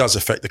think it does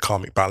affect the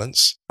karmic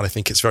balance, and I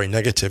think it's very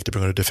negative to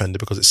bring on a defender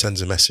because it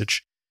sends a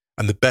message.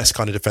 And the best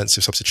kind of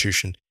defensive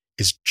substitution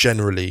is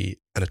generally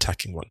an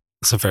attacking one.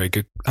 That's a very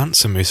good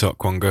answer, Musa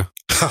Okwonga.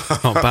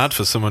 Not bad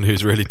for someone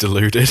who's really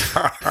deluded.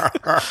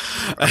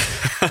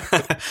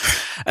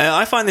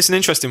 I find this an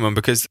interesting one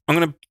because I'm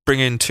going to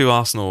bring in 2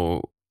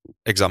 Arsenal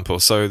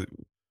examples. So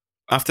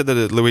after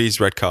the Luiz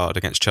red card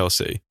against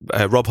Chelsea,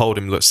 Rob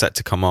Holding looked set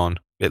to come on.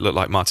 It looked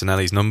like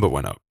Martinelli's number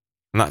went up.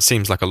 And that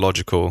seems like a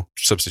logical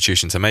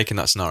substitution to make in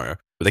that scenario.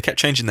 But they kept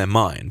changing their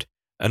mind.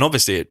 And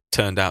obviously it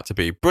turned out to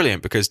be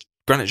brilliant because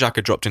Granit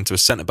Xhaka dropped into a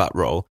centre-back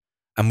role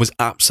and was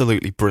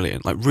absolutely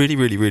brilliant. Like really,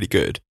 really, really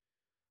good.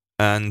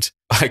 And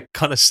I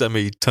kind of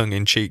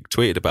semi-tongue-in-cheek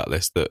tweeted about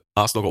this, that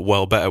Arsenal got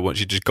well better once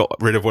you just got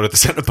rid of one of the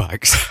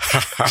centre-backs.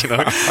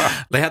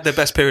 They had their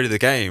best period of the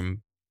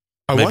game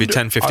maybe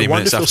 10-15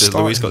 minutes after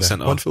Luiz got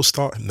sent off. I wonder if he'll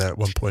start him there at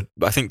one point.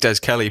 But I think Des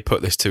Kelly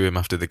put this to him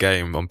after the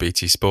game on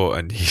BT Sport,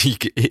 and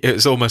it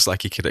was almost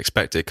like he could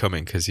expect it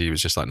coming because he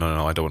was just like,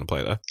 no, I don't want to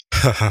play there.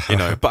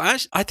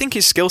 But I think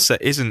his skill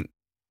set it's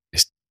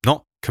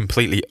not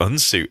completely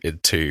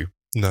unsuited to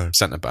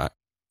centre-back.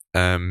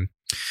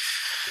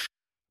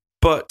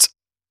 But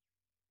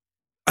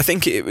I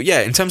think,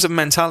 in terms of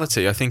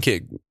mentality, I think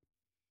it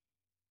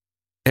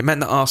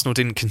meant that Arsenal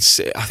didn't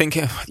concede. I think,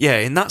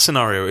 in that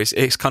scenario,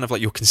 it's kind of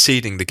like you're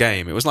conceding the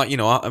game. It was like,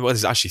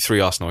 there's actually 3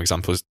 Arsenal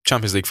examples.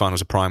 Champions League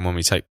finals are prime when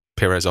we take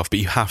Pires off, but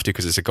you have to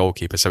because it's a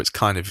goalkeeper, so it's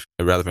kind of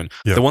irrelevant.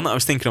 Yeah. The one that I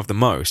was thinking of the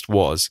most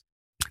was,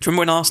 do you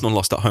remember when Arsenal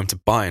lost at home to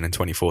Bayern in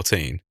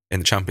 2014 in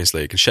the Champions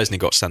League and Szczesny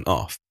got sent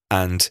off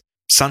and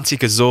Santi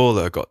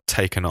Cazorla got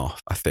taken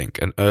off, I think,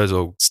 and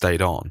Ozil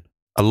stayed on?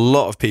 A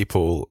lot of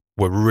people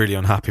were really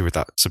unhappy with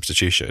that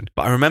substitution.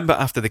 But I remember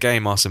after the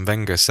game, Arsene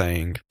Wenger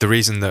saying the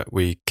reason that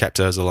we kept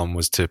Ozil on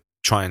was to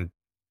try and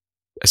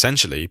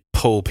essentially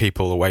pull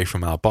people away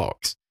from our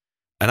box.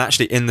 And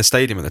actually in the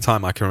stadium at the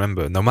time, I can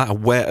remember, no matter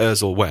where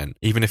Ozil went,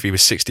 even if he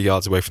was 60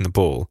 yards away from the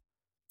ball,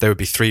 there would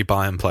be 3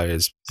 Bayern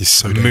players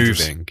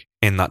moving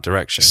in that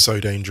direction. So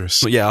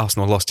dangerous. But yeah,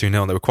 Arsenal lost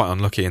 2-0. They were quite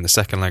unlucky in the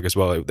second leg as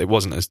well. It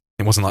wasn't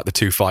like the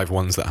 2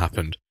 5-1s that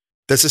happened.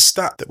 There's a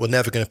stat that we're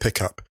never going to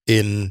pick up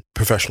in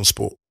professional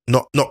sport.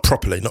 Not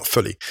properly, not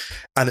fully.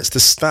 And it's the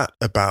stat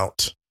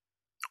about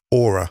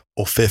aura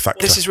or fear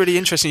factor. This is really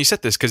interesting you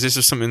said this, because this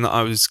is something that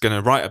I was going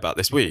to write about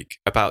this week,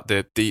 about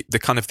the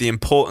kind of the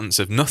importance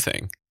of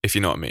nothing, if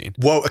you know what I mean.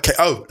 Well, okay.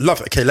 Oh,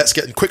 love it. Okay, let's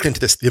get quickly into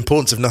this. The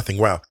importance of nothing.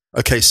 Wow.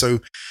 Okay, so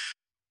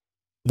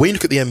when you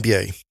look at the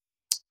NBA,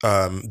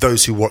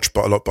 those who watch a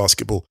lot of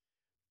basketball,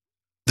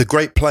 the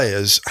great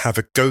players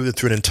go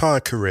through an entire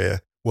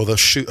career. Well, they'll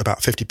shoot about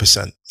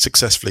 50%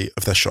 successfully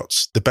of their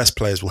shots. The best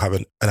players will have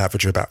an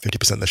average of about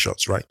 50% of their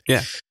shots, right?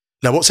 Yeah.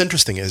 Now, what's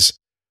interesting is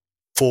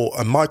for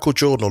a Michael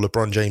Jordan or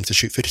LeBron James to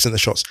shoot 50% of their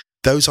shots,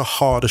 those are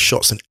harder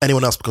shots than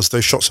anyone else because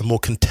those shots are more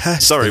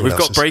contested. Sorry, we've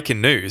got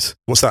breaking news.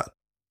 What's that?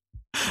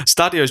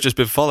 Stadio's just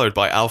been followed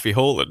by Alfie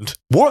Haaland.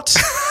 What?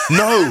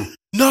 No.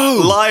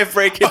 Live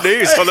breaking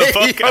news on the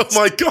podcast.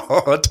 Oh my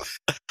God.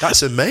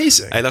 That's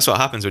amazing. Hey, that's what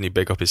happens when you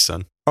big up his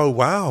son. Oh,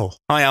 wow.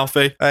 Hi,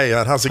 Alfie. Hey,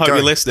 how's it going? Hope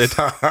you listening.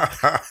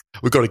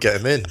 We've got to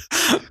get him in.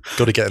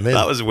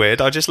 That was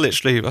weird. I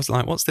was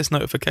like, what's this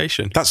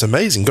notification? That's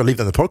amazing. Got to leave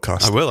that in the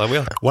podcast. I will.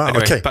 Wow,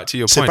 anyway, okay. Back to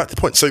your point. So back to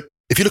the point. So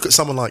if you look at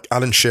someone like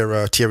Alan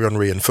Shearer, Thierry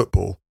Henry in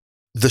football,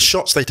 the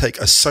shots they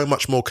take are so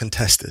much more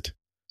contested.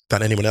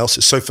 than anyone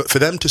else's. So for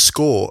them to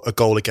score a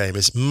goal a game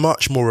is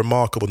much more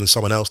remarkable than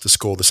someone else to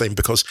score the same,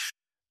 because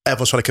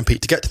everyone's trying to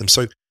compete to get to them.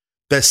 So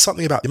there's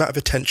something about the amount of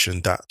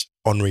attention that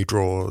Henry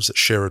draws, that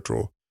Shearer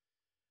draw.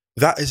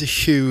 That is a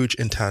huge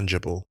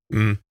intangible.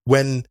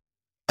 When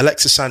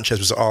Alexis Sanchez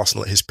was at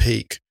Arsenal at his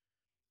peak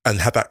and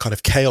had that kind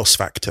of chaos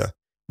factor,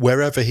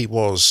 wherever he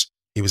was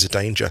a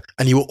danger.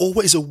 And you were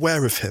always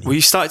aware of him. Well,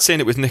 you started seeing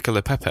it with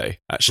Nicola Pepe,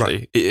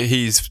 actually. Right.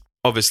 He's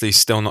obviously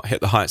still not hit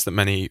the heights that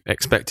many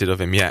expected of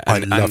him yet. I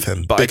love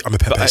him. I'm a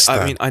Pepe stan.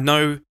 I mean, I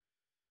know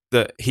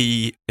that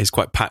he is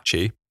quite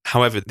patchy.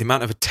 However, the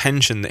amount of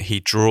attention that he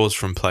draws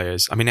from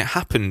players, I mean, it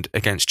happened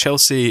against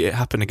Chelsea, it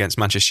happened against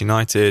Manchester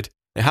United,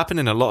 it happened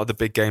in a lot of the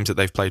big games that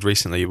they've played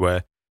recently,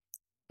 where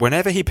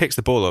whenever he picks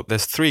the ball up,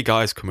 there's 3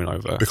 guys coming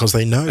over. Because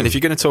they know. And if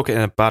you're going to talk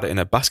about it in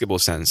a basketball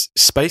sense,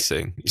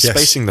 spacing. You're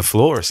spacing the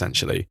floor,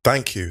 essentially.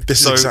 Thank you.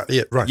 This is exactly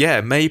it, right.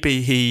 Yeah,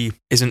 maybe he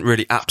isn't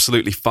really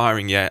absolutely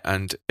firing yet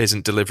and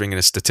isn't delivering in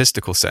a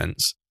statistical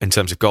sense in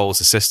terms of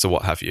goals, assists, or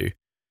what have you.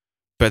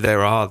 But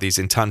there are these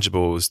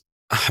intangibles.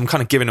 I'm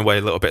kind of giving away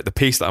a little bit the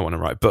piece that I want to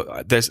write,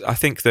 but I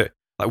think that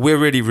we're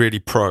really, really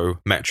pro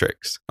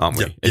metrics, aren't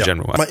we, in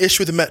general? My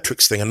issue with the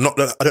metrics thing, and I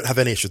don't have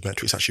any issue with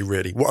metrics, actually,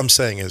 really. What I'm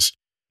saying is,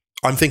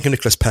 I'm thinking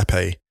Nicolas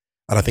Pepe,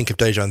 and I think of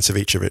Dejan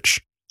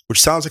Savicevic,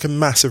 which sounds like a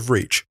massive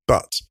reach,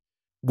 but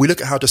we look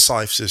at how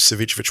decisive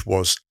Savicevic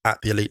was at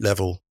the elite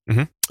level,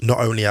 not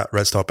only at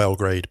Red Star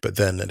Belgrade, but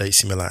then at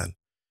AC Milan.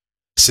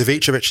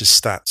 Savicevic's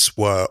stats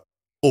were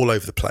all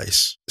over the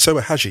place. So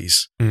were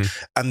Haji's.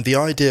 And the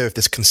idea of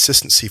this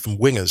consistency from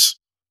wingers,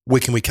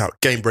 week in, week out,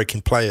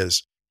 game-breaking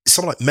players,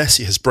 someone like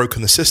Messi has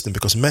broken the system,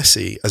 because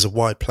Messi, as a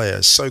wide player,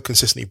 is so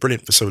consistently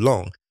brilliant for so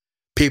long.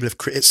 It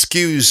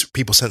skews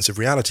people's sense of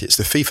reality. It's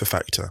the FIFA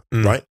factor,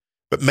 right?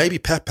 But maybe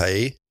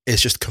Pepe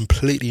is just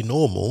completely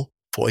normal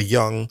for a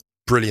young,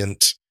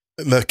 brilliant,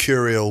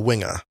 mercurial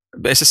winger.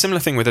 It's a similar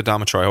thing with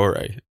Adama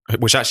Traore,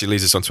 which actually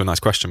leads us on to a nice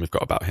question we've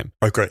got about him.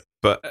 Oh, great.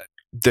 But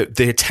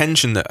the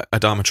attention that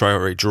Adama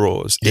Traore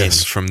draws in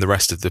from the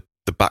rest of the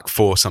back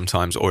four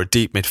sometimes, or a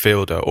deep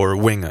midfielder or a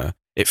winger,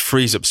 it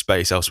frees up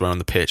space elsewhere on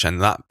the pitch,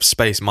 and that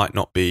space might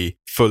not be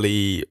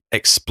fully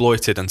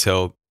exploited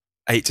until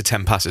 8 to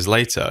 10 passes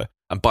later.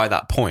 And by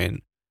that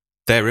point,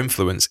 their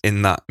influence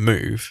in that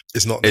move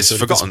is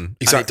forgotten.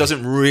 Exactly. And it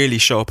doesn't really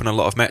show up in a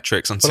lot of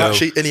metrics until... Well,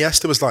 actually,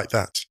 Iniesta was like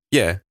that.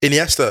 Yeah.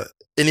 Iniesta's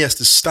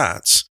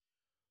stats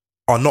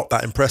are not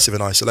that impressive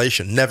in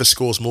isolation. Never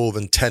scores more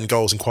than 10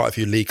 goals in quite a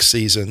few league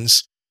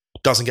seasons.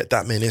 Doesn't get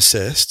that many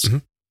assists.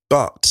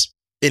 But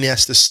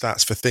Iniesta's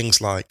stats for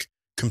things like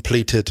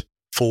completed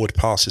forward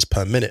passes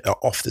per minute are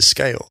off the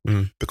scale,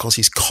 because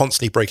he's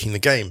constantly breaking the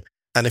game.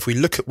 And if we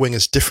look at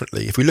wingers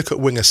differently, if we look at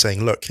wingers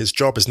saying, look, his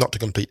job is not to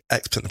complete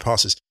X percent of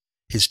passes,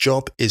 his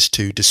job is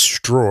to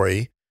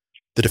destroy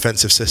the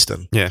defensive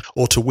system,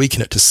 or to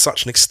weaken it to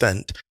such an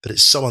extent that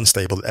it's so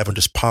unstable that everyone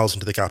just piles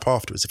into the gap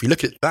afterwards. If you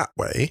look at it that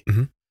way,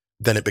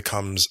 then it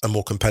becomes a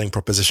more compelling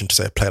proposition to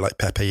say a player like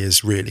Pepe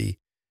is really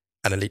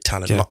an elite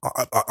talent. Yeah.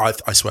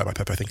 I swear by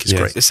Pepe, I think he's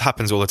great. This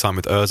happens all the time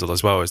with Ozil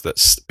as well, is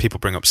that people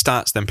bring up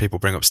stats, then people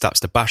bring up stats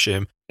to bash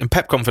him. In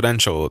Pep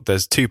Confidential,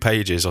 there's 2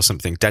 pages or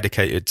something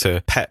dedicated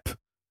to Pep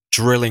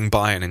drilling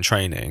Bayern in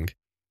training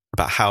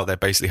about how they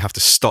basically have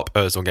to stop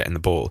Ozil getting the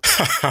ball.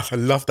 I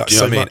love that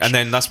so much. And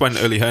then that's when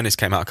Uli Hoeneß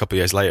came out a couple of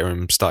years later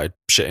and started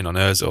shitting on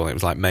Ozil. It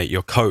was like, mate,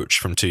 your coach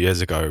from 2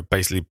 years ago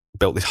basically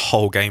built this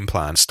whole game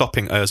plan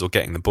stopping Ozil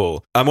getting the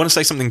ball. I want to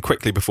say something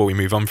quickly before we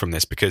move on from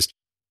this, because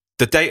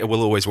the data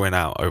will always win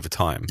out over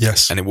time.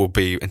 Yes. And it will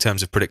be, in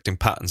terms of predicting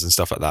patterns and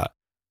stuff like that,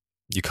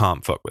 you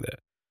can't fuck with it.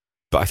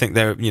 But I think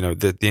the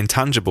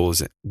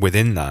intangibles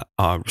within that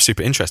are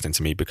super interesting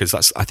to me, because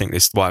I think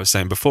this is what I was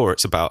saying before.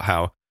 It's about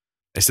how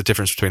it's the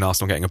difference between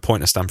Arsenal getting a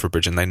point at Stamford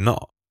Bridge and they're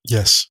not.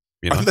 Yes.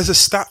 I think there's a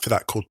stat for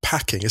that called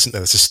packing, isn't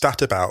there? There's a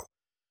stat about,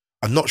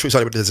 I'm not sure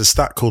exactly, but there's a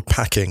stat called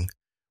packing,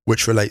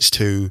 which relates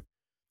to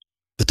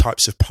the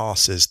types of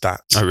passes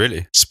that... Oh,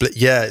 really? Split.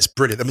 Yeah, it's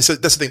brilliant. I mean, so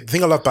that's the thing. The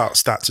thing I love about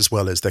stats as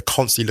well is they're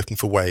constantly looking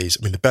for ways.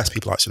 I mean, the best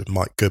people like sort of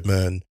Mike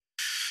Goodman,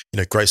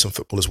 Grace on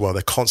Football as well,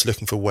 they're constantly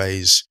looking for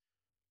ways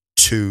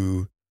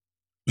to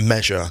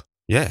measure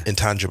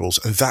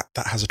intangibles, and that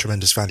has a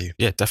tremendous value.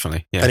 Yeah,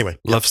 definitely. Yeah. Anyway,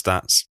 love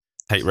stats,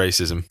 hate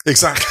racism.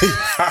 Exactly.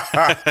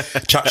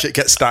 Chat shit,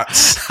 get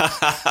stats.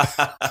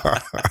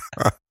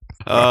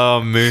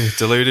 Oh,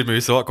 deluded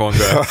moose. What? Go on,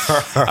 go.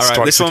 All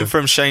right, this one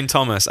from Shane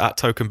Thomas at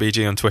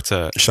TokenBG on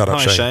Twitter. Shout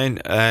out, Shane.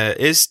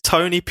 Is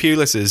Tony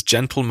Pulis's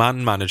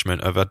gentleman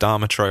management of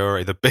Adama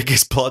Traore the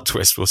biggest plot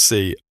twist we'll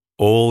see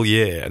all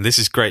year? And this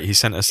is great. He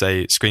sent us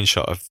a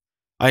screenshot of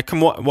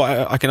what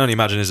I can only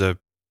imagine is a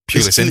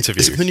Pulis interview.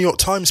 Is it the New York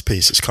Times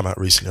piece that's come out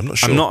recently? I'm not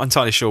sure. I'm not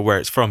entirely sure where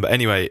it's from, but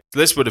anyway,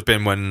 this would have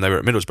been when they were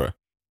at Middlesbrough.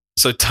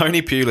 So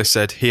Tony Pulis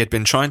said he had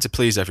been trying to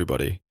please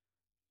everybody.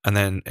 And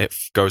then it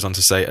goes on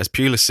to say, as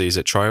Pulis sees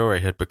it,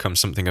 Traore had become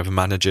something of a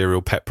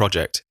managerial pet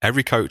project.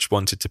 Every coach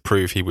wanted to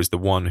prove he was the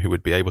one who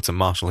would be able to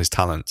marshal his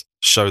talent,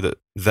 show that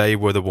they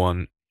were the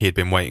one he had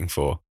been waiting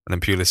for. And then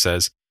Pulis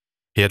says,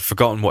 he had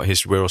forgotten what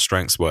his real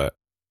strengths were.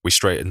 We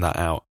straightened that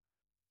out.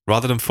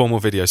 Rather than formal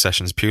video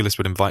sessions, Pulis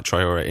would invite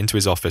Traore into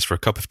his office for a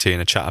cup of tea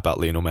and a chat about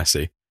Lionel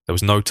Messi. There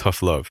was no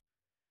tough love.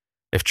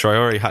 If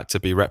Traore had to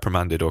be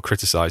reprimanded or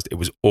criticised, it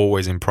was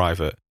always in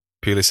private.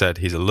 Pulis said,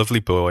 he's a lovely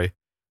boy,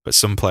 but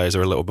some players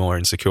are a little more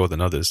insecure than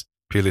others.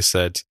 Pulis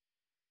said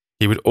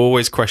he would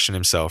always question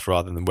himself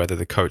rather than whether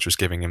the coach was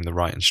giving him the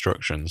right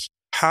instructions.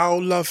 How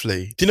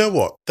lovely. Do you know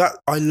what?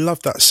 I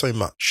love that so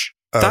much.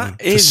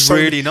 That is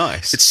really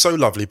nice. It's so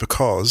lovely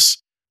because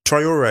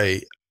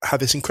Traore had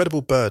this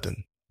incredible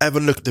burden.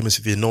 Everyone looked at him as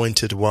the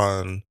anointed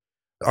one,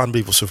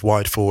 unbelievable sort of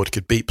wide forward,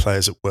 could beat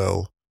players at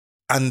will.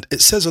 And it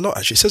says a lot,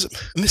 actually. It says,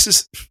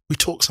 and we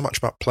talk so much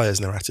about players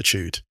and their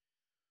attitude.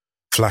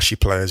 Flashy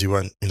players, we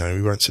won't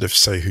sort of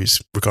say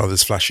who's regarded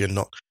as flashy and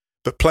not.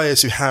 But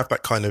players who have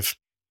that kind of,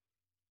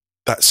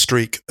 that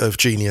streak of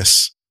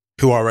genius,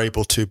 who are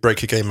able to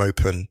break a game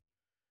open.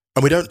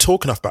 And we don't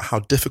talk enough about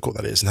how difficult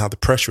that is and how the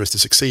pressure is to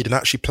succeed. And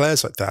actually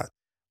players like that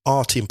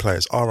are team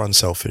players, are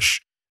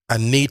unselfish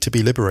and need to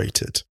be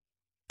liberated.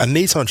 And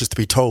need someone just to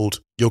be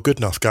told, you're good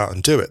enough, go out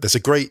and do it. There's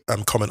a great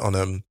comment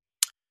on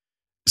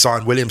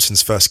Zion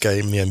Williamson's first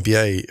game in the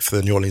NBA for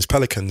the New Orleans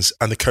Pelicans,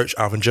 and the coach,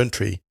 Alvin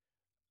Gentry,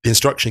 the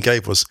instruction he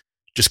gave was,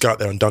 just go out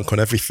there and dunk on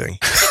everything.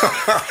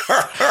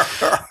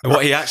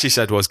 What he actually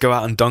said was, go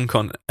out and dunk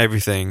on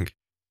everything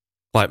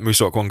like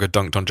Musa Okwonga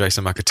dunked on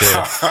Jason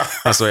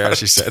McAteer. That's what he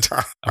actually said.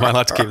 Am I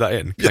allowed to keep that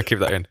in? Can I keep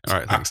that in? All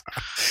right, thanks.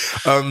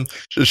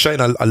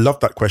 Shane, I love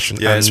that question.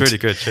 Yeah, it's really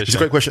good. It's a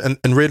great question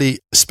and really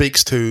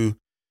speaks to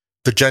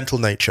the gentle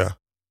nature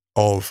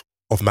of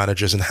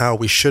managers and how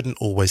we shouldn't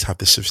always have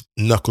this sort of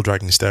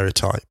knuckle-dragging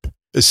stereotype.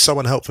 It's so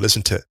unhelpful,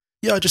 isn't it?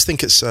 Yeah, I just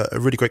think it's a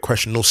really great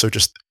question and also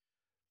just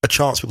a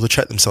chance for people to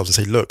check themselves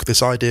and say, look,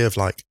 this idea of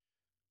like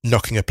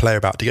knocking a player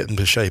about to get them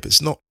to shape,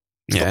 it's not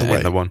the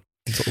way. The one.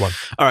 It's not the one.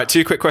 All right,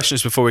 2 quick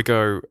questions before we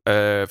go.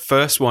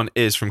 First one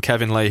is from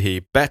Kevin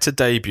Leahy. Better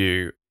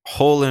debut,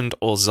 Haaland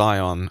or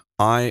Zion?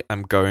 I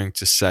am going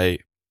to say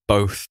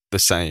both the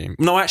same.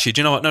 No, actually,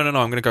 do you know what? No, I'm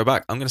going to go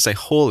back. I'm going to say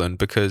Haaland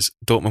because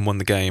Dortmund won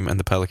the game and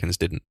the Pelicans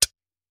didn't.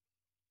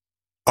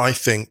 I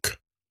think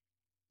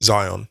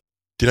Zion.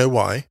 Do you know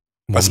why?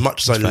 As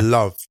much as I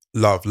love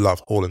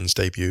Haaland's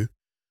debut,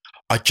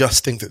 I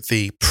just think that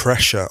the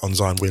pressure on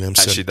Zion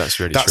Williamson. Actually, that's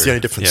really that's true. The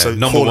only difference. Yeah, so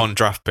number Haaland, 1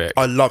 draft pick.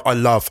 I love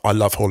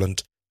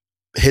Haaland.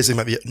 Here's the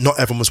thing: not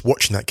everyone was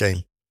watching that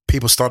game.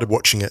 People started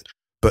watching it,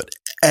 but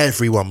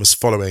everyone was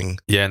following.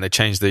 Yeah, and they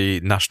changed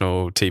the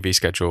national TV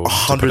schedule.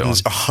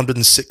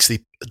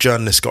 160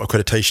 journalists got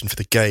accreditation for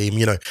the game,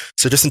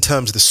 So just in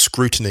terms of the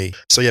scrutiny.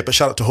 So yeah, but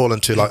shout out to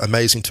Haaland too, like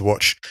amazing to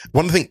watch.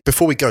 One thing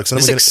before we go, because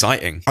it's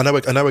exciting. I know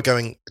we're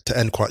going to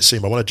end quite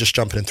soon, but I want to just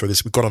jump in and throw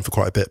this. We've gone on for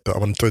quite a bit, but I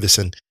want to throw this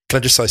in. Can I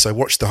just say, so I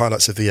watched the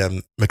highlights of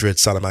the Madrid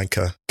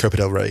Salamanca Copa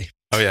del Rey.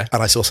 Oh yeah.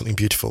 And I saw something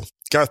beautiful.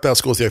 Gareth Bale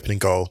scores the opening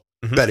goal,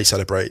 barely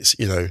celebrates,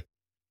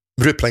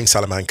 Madrid playing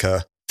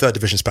Salamanca, 3rd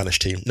division Spanish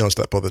team, no one's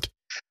that bothered.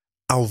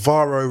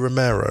 Alvaro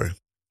Romero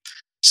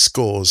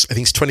scores, I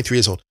think he's 23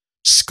 years old,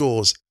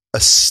 scores a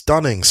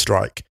stunning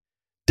strike,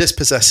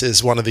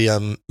 dispossesses one of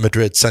the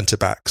Madrid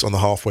centre-backs on the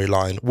halfway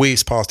line,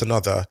 weaves past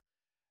another,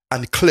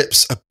 and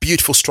clips a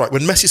beautiful strike.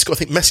 When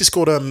Messi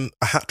scored a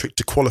hat-trick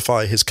to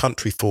qualify his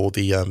country for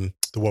the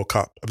World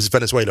Cup. It was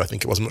Venezuela, I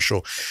think it was, I'm not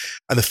sure.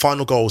 And the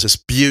final goal was this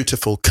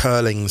beautiful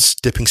curling,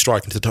 dipping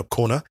strike into the top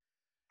corner.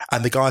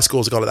 And the guy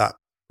scores a goal like that.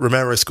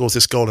 Romero scores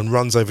this goal and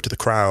runs over to the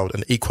crowd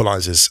and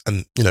equalises.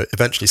 And,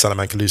 eventually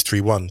Salamanca lose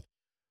 3-1.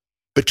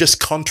 But just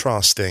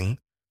contrasting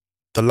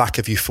the lack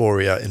of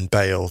euphoria in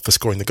Bale for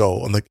scoring the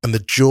goal and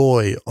the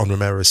joy on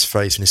Romero's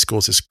face when he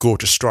scores this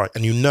gorgeous strike.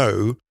 And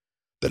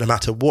that no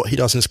matter what he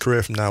does in his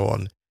career from now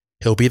on,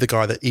 he'll be the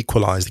guy that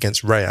equalised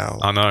against Real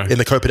in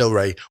the Copa del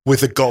Rey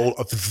with a goal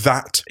of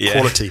that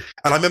quality.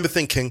 And I remember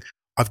thinking,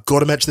 I've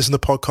got to mention this in the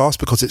podcast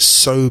because it's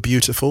so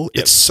beautiful.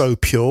 Yep. It's so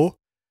pure.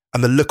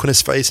 And the look on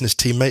his face and his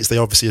teammates, they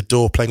obviously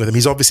adore playing with him.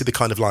 He's obviously the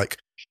kind of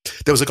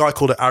there was a guy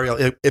called Ariel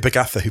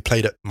Ibagatha who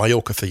played at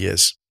Mallorca for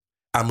years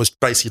and was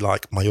basically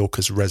like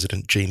Mallorca's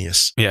resident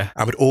genius. Yeah.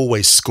 And would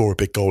always score a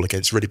big goal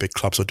against really big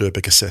clubs or do a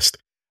big assist.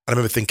 And I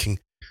remember thinking,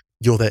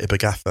 you're there,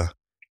 Ibagatha.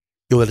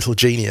 You're a little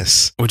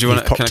genius. Would you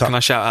want to? Can I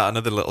shout out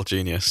another little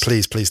genius?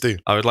 Please do.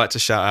 I would like to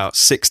shout out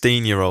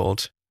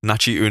 16-year-old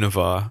Nachi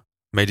Univar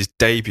made his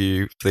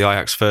debut for the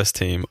Ajax first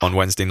team on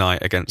Wednesday night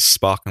against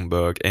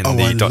Sparkenburg in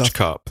the Dutch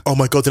Cup. Oh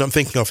my God, then I'm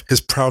thinking of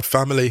his proud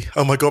family.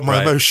 Oh my God,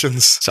 my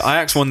emotions. So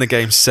Ajax won the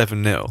game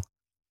 7-0.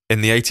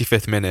 In the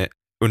 85th minute,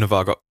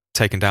 Univar got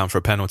taken down for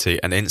a penalty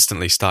and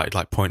instantly started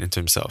pointing to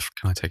himself.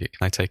 Can I take it?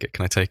 Can I take it?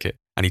 Can I take it?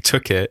 And he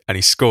took it and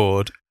he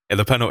scored in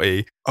the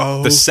penalty,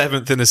 the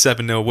 7th in a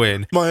 7-0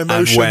 win. My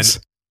emotions. And went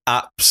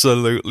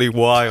absolutely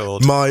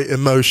wild. My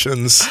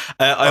emotions.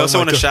 I also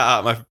want to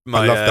shout out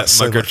my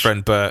good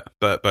friend Bert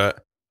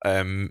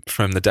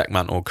from the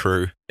Deckmantle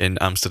crew in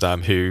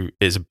Amsterdam, who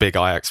is a big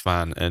Ajax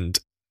fan and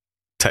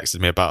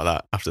texted me about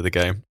that after the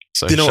game.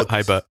 So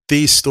hi Bert.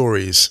 These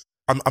stories,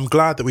 I'm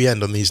glad that we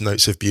end on these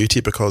notes of beauty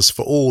because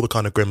for all the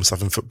kind of grim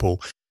stuff in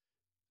football,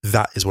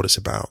 that is what it's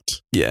about.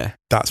 Yeah.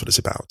 That's what it's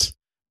about.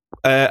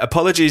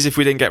 Apologies if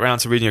we didn't get around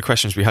to reading your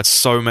questions. We had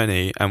so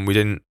many, and we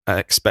didn't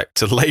expect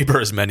to labour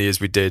as many as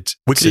we did.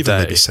 We could today.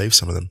 even maybe save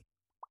some of them.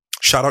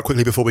 Shout out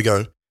quickly before we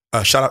go.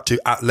 Shout out to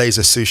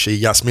 @LaserSushi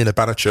Yasmina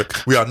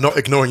Banachuk. We are not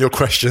ignoring your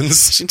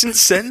questions. She didn't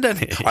send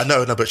any. I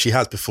know, but she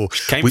has before.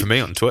 Came for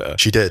me on Twitter.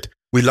 She did.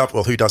 We love.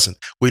 Well, who doesn't?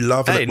 We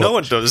love. Hey, no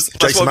one does.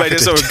 That's what made it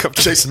so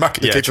uncomfortable. Jason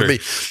McAdoo came for me.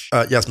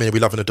 Yasmina, we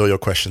love and adore your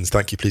questions.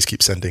 Thank you. Please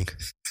keep sending.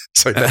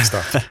 So next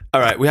up.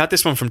 All right, we had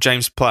this one from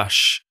James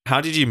Plash.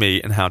 How did you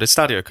meet and how did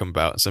Stadio come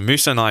about? So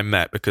Musa and I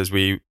met because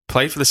we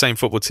played for the same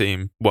football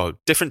team. Well,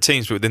 different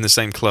teams, but within the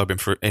same club in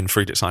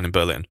Friedrichshain in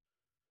Berlin.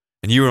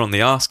 And you were on the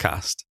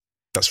Arscast.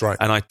 That's right.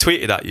 And I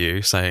tweeted at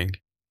you saying,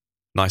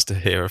 nice to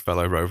hear a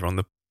fellow rover on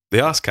the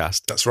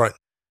Arscast. That's right.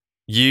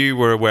 You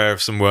were aware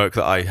of some work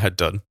that I had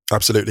done.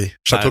 Absolutely.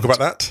 Shall I talk about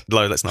that?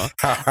 No, let's not.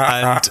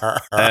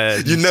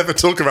 And you never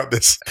talk about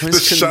this. The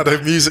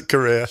shadow music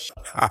career.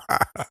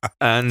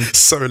 And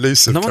so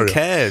elusive. No one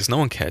cares. No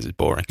one cares. It's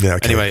boring. Yeah,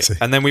 okay, anyway,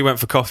 and then we went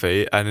for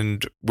coffee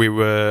and we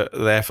were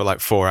there for like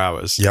 4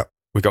 hours. Yep.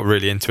 We got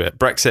really into it.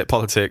 Brexit,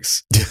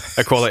 politics,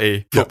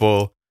 equality,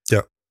 football.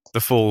 Yep.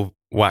 The full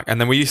whack. And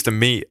then we used to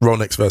meet.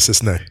 Rollnecks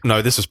versus no.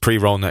 No, this was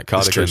pre-Rollneck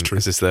cardigan. True.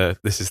 This is the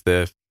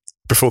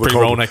before the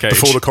Rollneck age.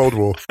 Before the Cold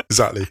War.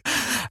 Exactly.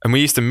 And we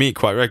used to meet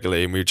quite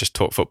regularly and we would just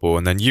talk football.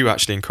 And then you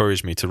actually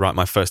encouraged me to write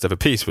my first ever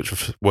piece,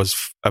 which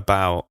was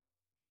about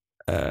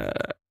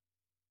Mesut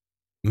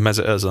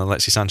Ozil and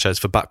Alexis Sanchez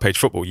for Backpage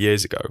Football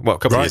years ago. Well, a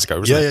couple of years ago,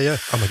 wasn't it? Yeah.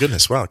 Oh my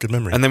goodness. Wow. Good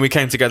memory. And then we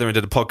came together and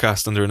did a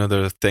podcast under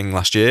another thing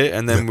last year.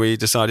 And then we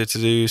decided to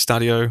do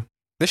Stadio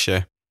this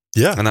year.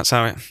 Yeah. And that's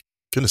how it...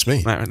 Goodness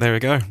me. There we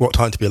go. What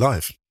time to be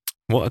alive.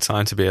 What a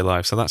time to be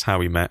alive. So that's how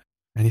we met.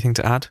 Anything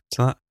to add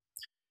to that?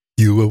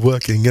 You were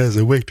working as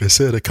a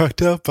waitress at a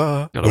cocktail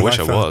bar. God, I wish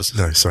I was.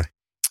 No, sorry.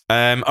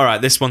 All right,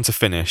 this one to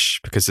finish,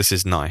 because this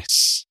is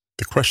nice.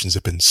 The questions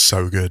have been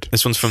so good.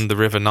 This one's from the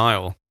River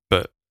Nile,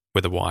 but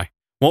with a Y.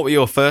 What were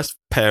your first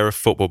pair of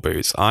football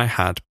boots? I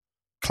had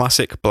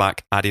classic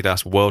black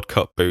Adidas World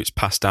Cup boots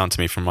passed down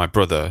to me from my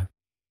brother.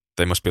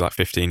 They must be like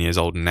 15 years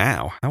old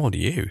now. How old are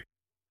you,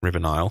 River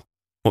Nile?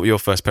 What were your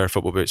first pair of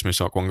football boots,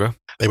 Musa Okwonga?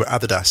 They were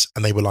Adidas,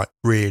 and they were like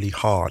really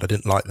hard. I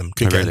didn't like them.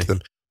 Couldn't get into them.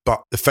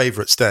 But the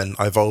favourites then,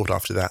 I evolved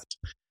after that.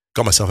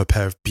 Got myself a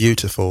pair of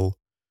beautiful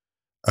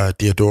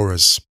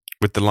Diodoras.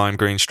 With the lime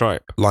green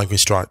stripe? Lime green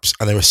stripes.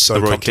 And they were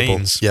so comfortable.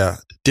 Keanes. Yeah.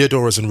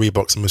 Diodoras and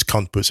Reeboks are the most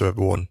comfortable boots I've ever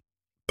worn.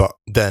 But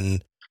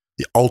then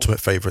the ultimate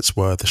favourites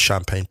were the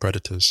Champagne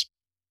Predators.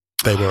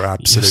 They were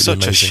absolutely You're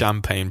such amazing. a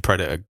Champagne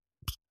Predator.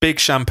 Big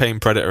Champagne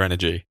Predator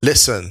energy.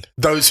 Listen,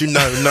 those who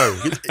know.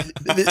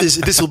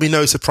 This will be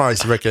no surprise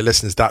to regular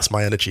listeners. That's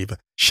my energy. But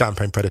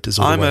Champagne Predators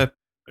all the way. I'm a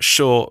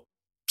short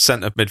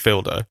centre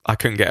midfielder. I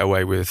couldn't get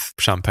away with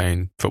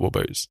Champagne football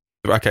boots.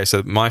 Okay,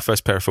 so my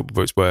first pair of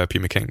football boots were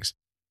Puma Kings.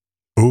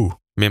 Ooh.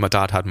 Me and my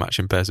dad had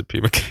matching pairs of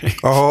Puma Kings.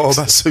 Oh,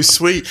 that's so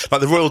sweet.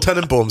 Like the Royal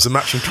Tenenbaums and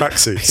matching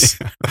tracksuits.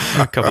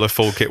 A couple of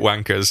full kit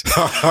wankers.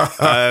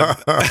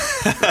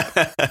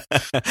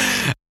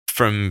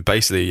 From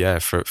basically,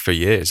 for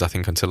years, I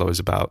think until I was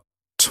about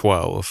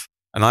 12.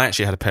 And I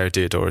actually had a pair of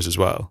Diodoras as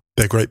well.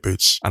 They're great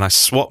boots. And I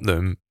swapped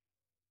them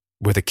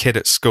with a kid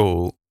at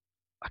school.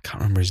 I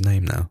can't remember his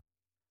name now.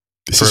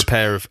 A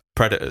pair of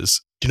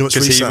Predators. Do you know what's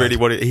really sad?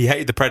 He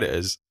hated the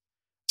Predators.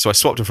 So I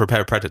swapped him for a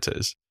pair of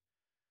Predators.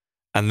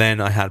 And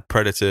then I had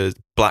Predators,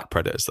 black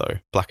Predators though,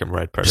 black and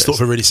red Predators. It's sort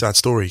of a really sad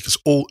story because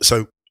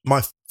so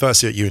my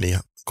first year at uni,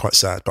 quite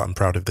sad, but I'm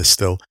proud of this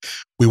still.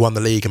 We won the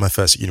league in my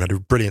first year at uni. I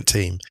had a brilliant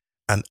team.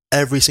 And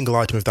every single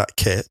item of that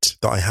kit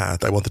that I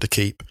had, I wanted to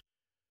keep.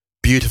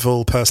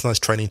 Beautiful,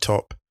 personalised training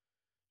top,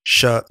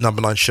 shirt,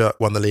 number 9 shirt,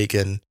 won the league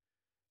in.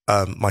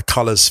 My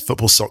colours,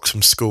 football socks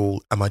from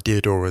school, and my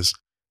Diodoras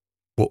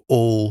were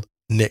all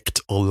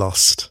nicked or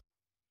lost.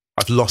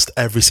 I've lost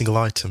every single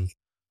item.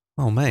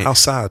 Oh, mate. How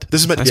sad.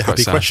 This is meant to be a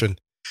happy question.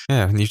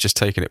 Yeah, and you've just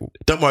taken it.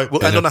 Don't worry,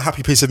 we'll end on a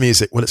happy piece of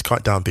music. Well, it's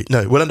quite downbeat.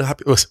 No, we'll end on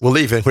happy. We're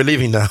leaving. We're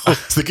leaving now.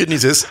 So the good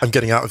news is I'm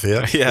getting out of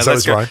here. Yeah,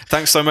 let's go.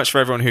 Thanks so much for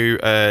everyone who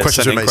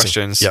sent in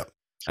questions. Yeah.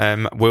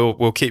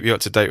 We'll keep you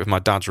up to date with my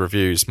dad's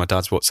reviews, my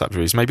dad's WhatsApp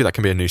reviews. Maybe that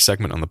can be a new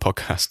segment on the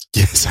podcast.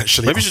 Yes,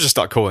 actually. Maybe we should just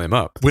start calling him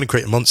up. We're going to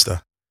create a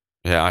monster.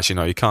 Yeah, actually,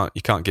 no, you can't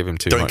give him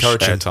too Don't much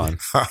encourage airtime.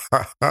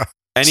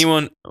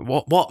 Anyone?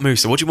 What,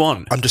 Musa? What do you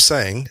want? I'm just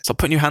saying. Stop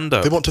putting your hand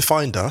up. They want to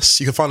find us.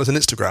 You can find us on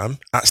Instagram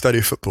at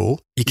Stadio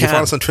Football. You can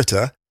find us on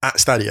Twitter at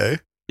Stadio.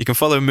 You can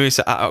follow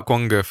Musa at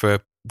Okwonga for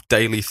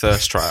daily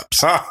thirst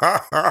traps.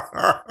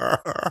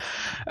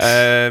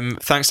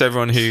 Thanks to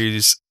everyone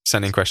who's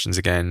sending questions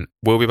again.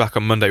 We'll be back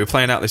on Monday. We're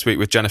playing out this week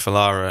with Jennifer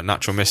Lara,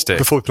 Natural Mystic.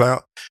 Before we play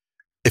out,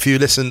 if you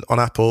listen on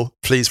Apple,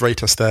 please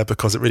rate us there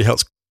because it really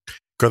helps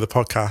grow the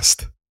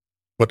podcast.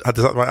 What, is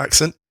that the right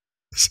accent?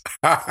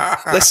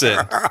 Listen.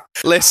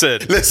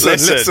 It's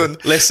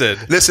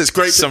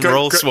great. Some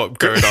role swap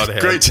going on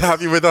here. Great to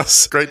have you with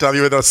us.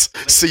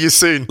 See you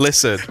soon.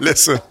 Listen.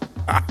 Such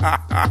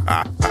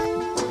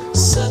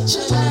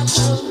a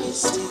natural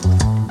mystic,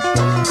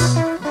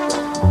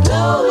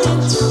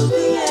 blowing through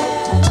the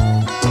air.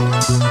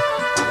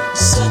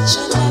 Such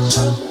a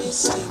natural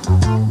mystic.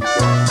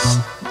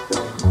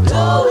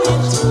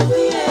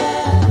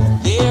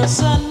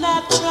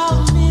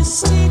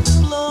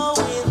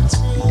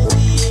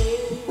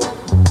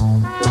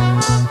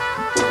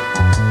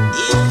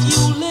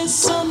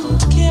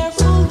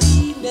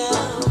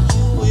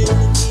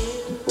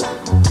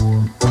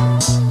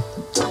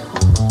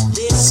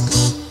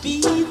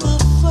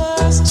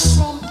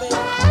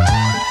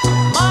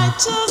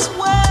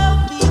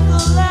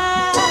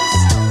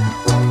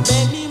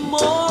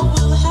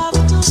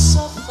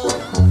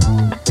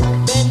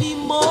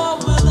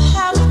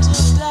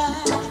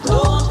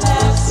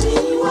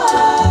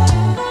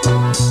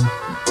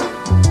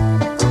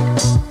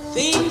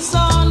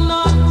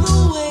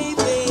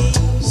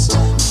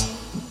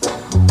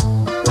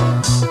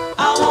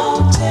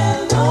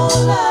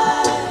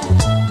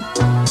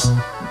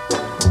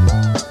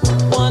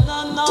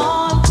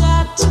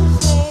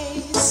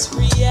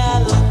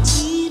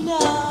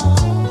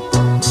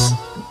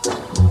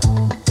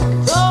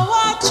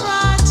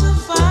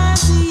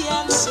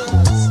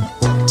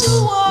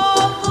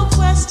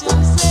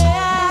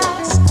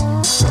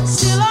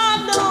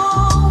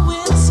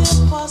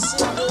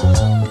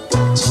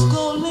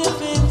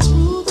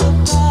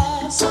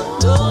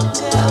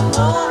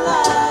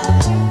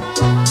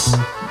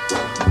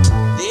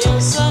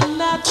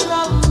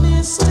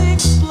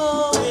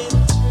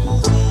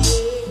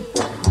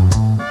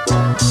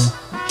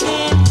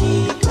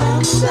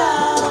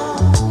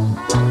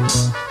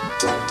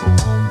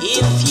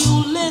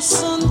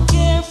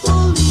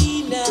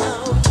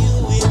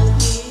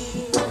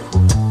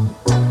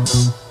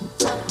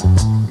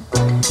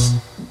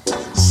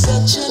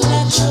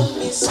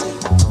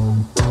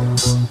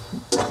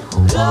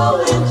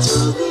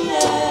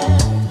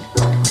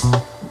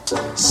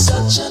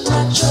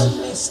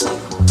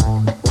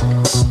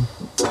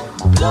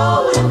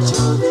 Going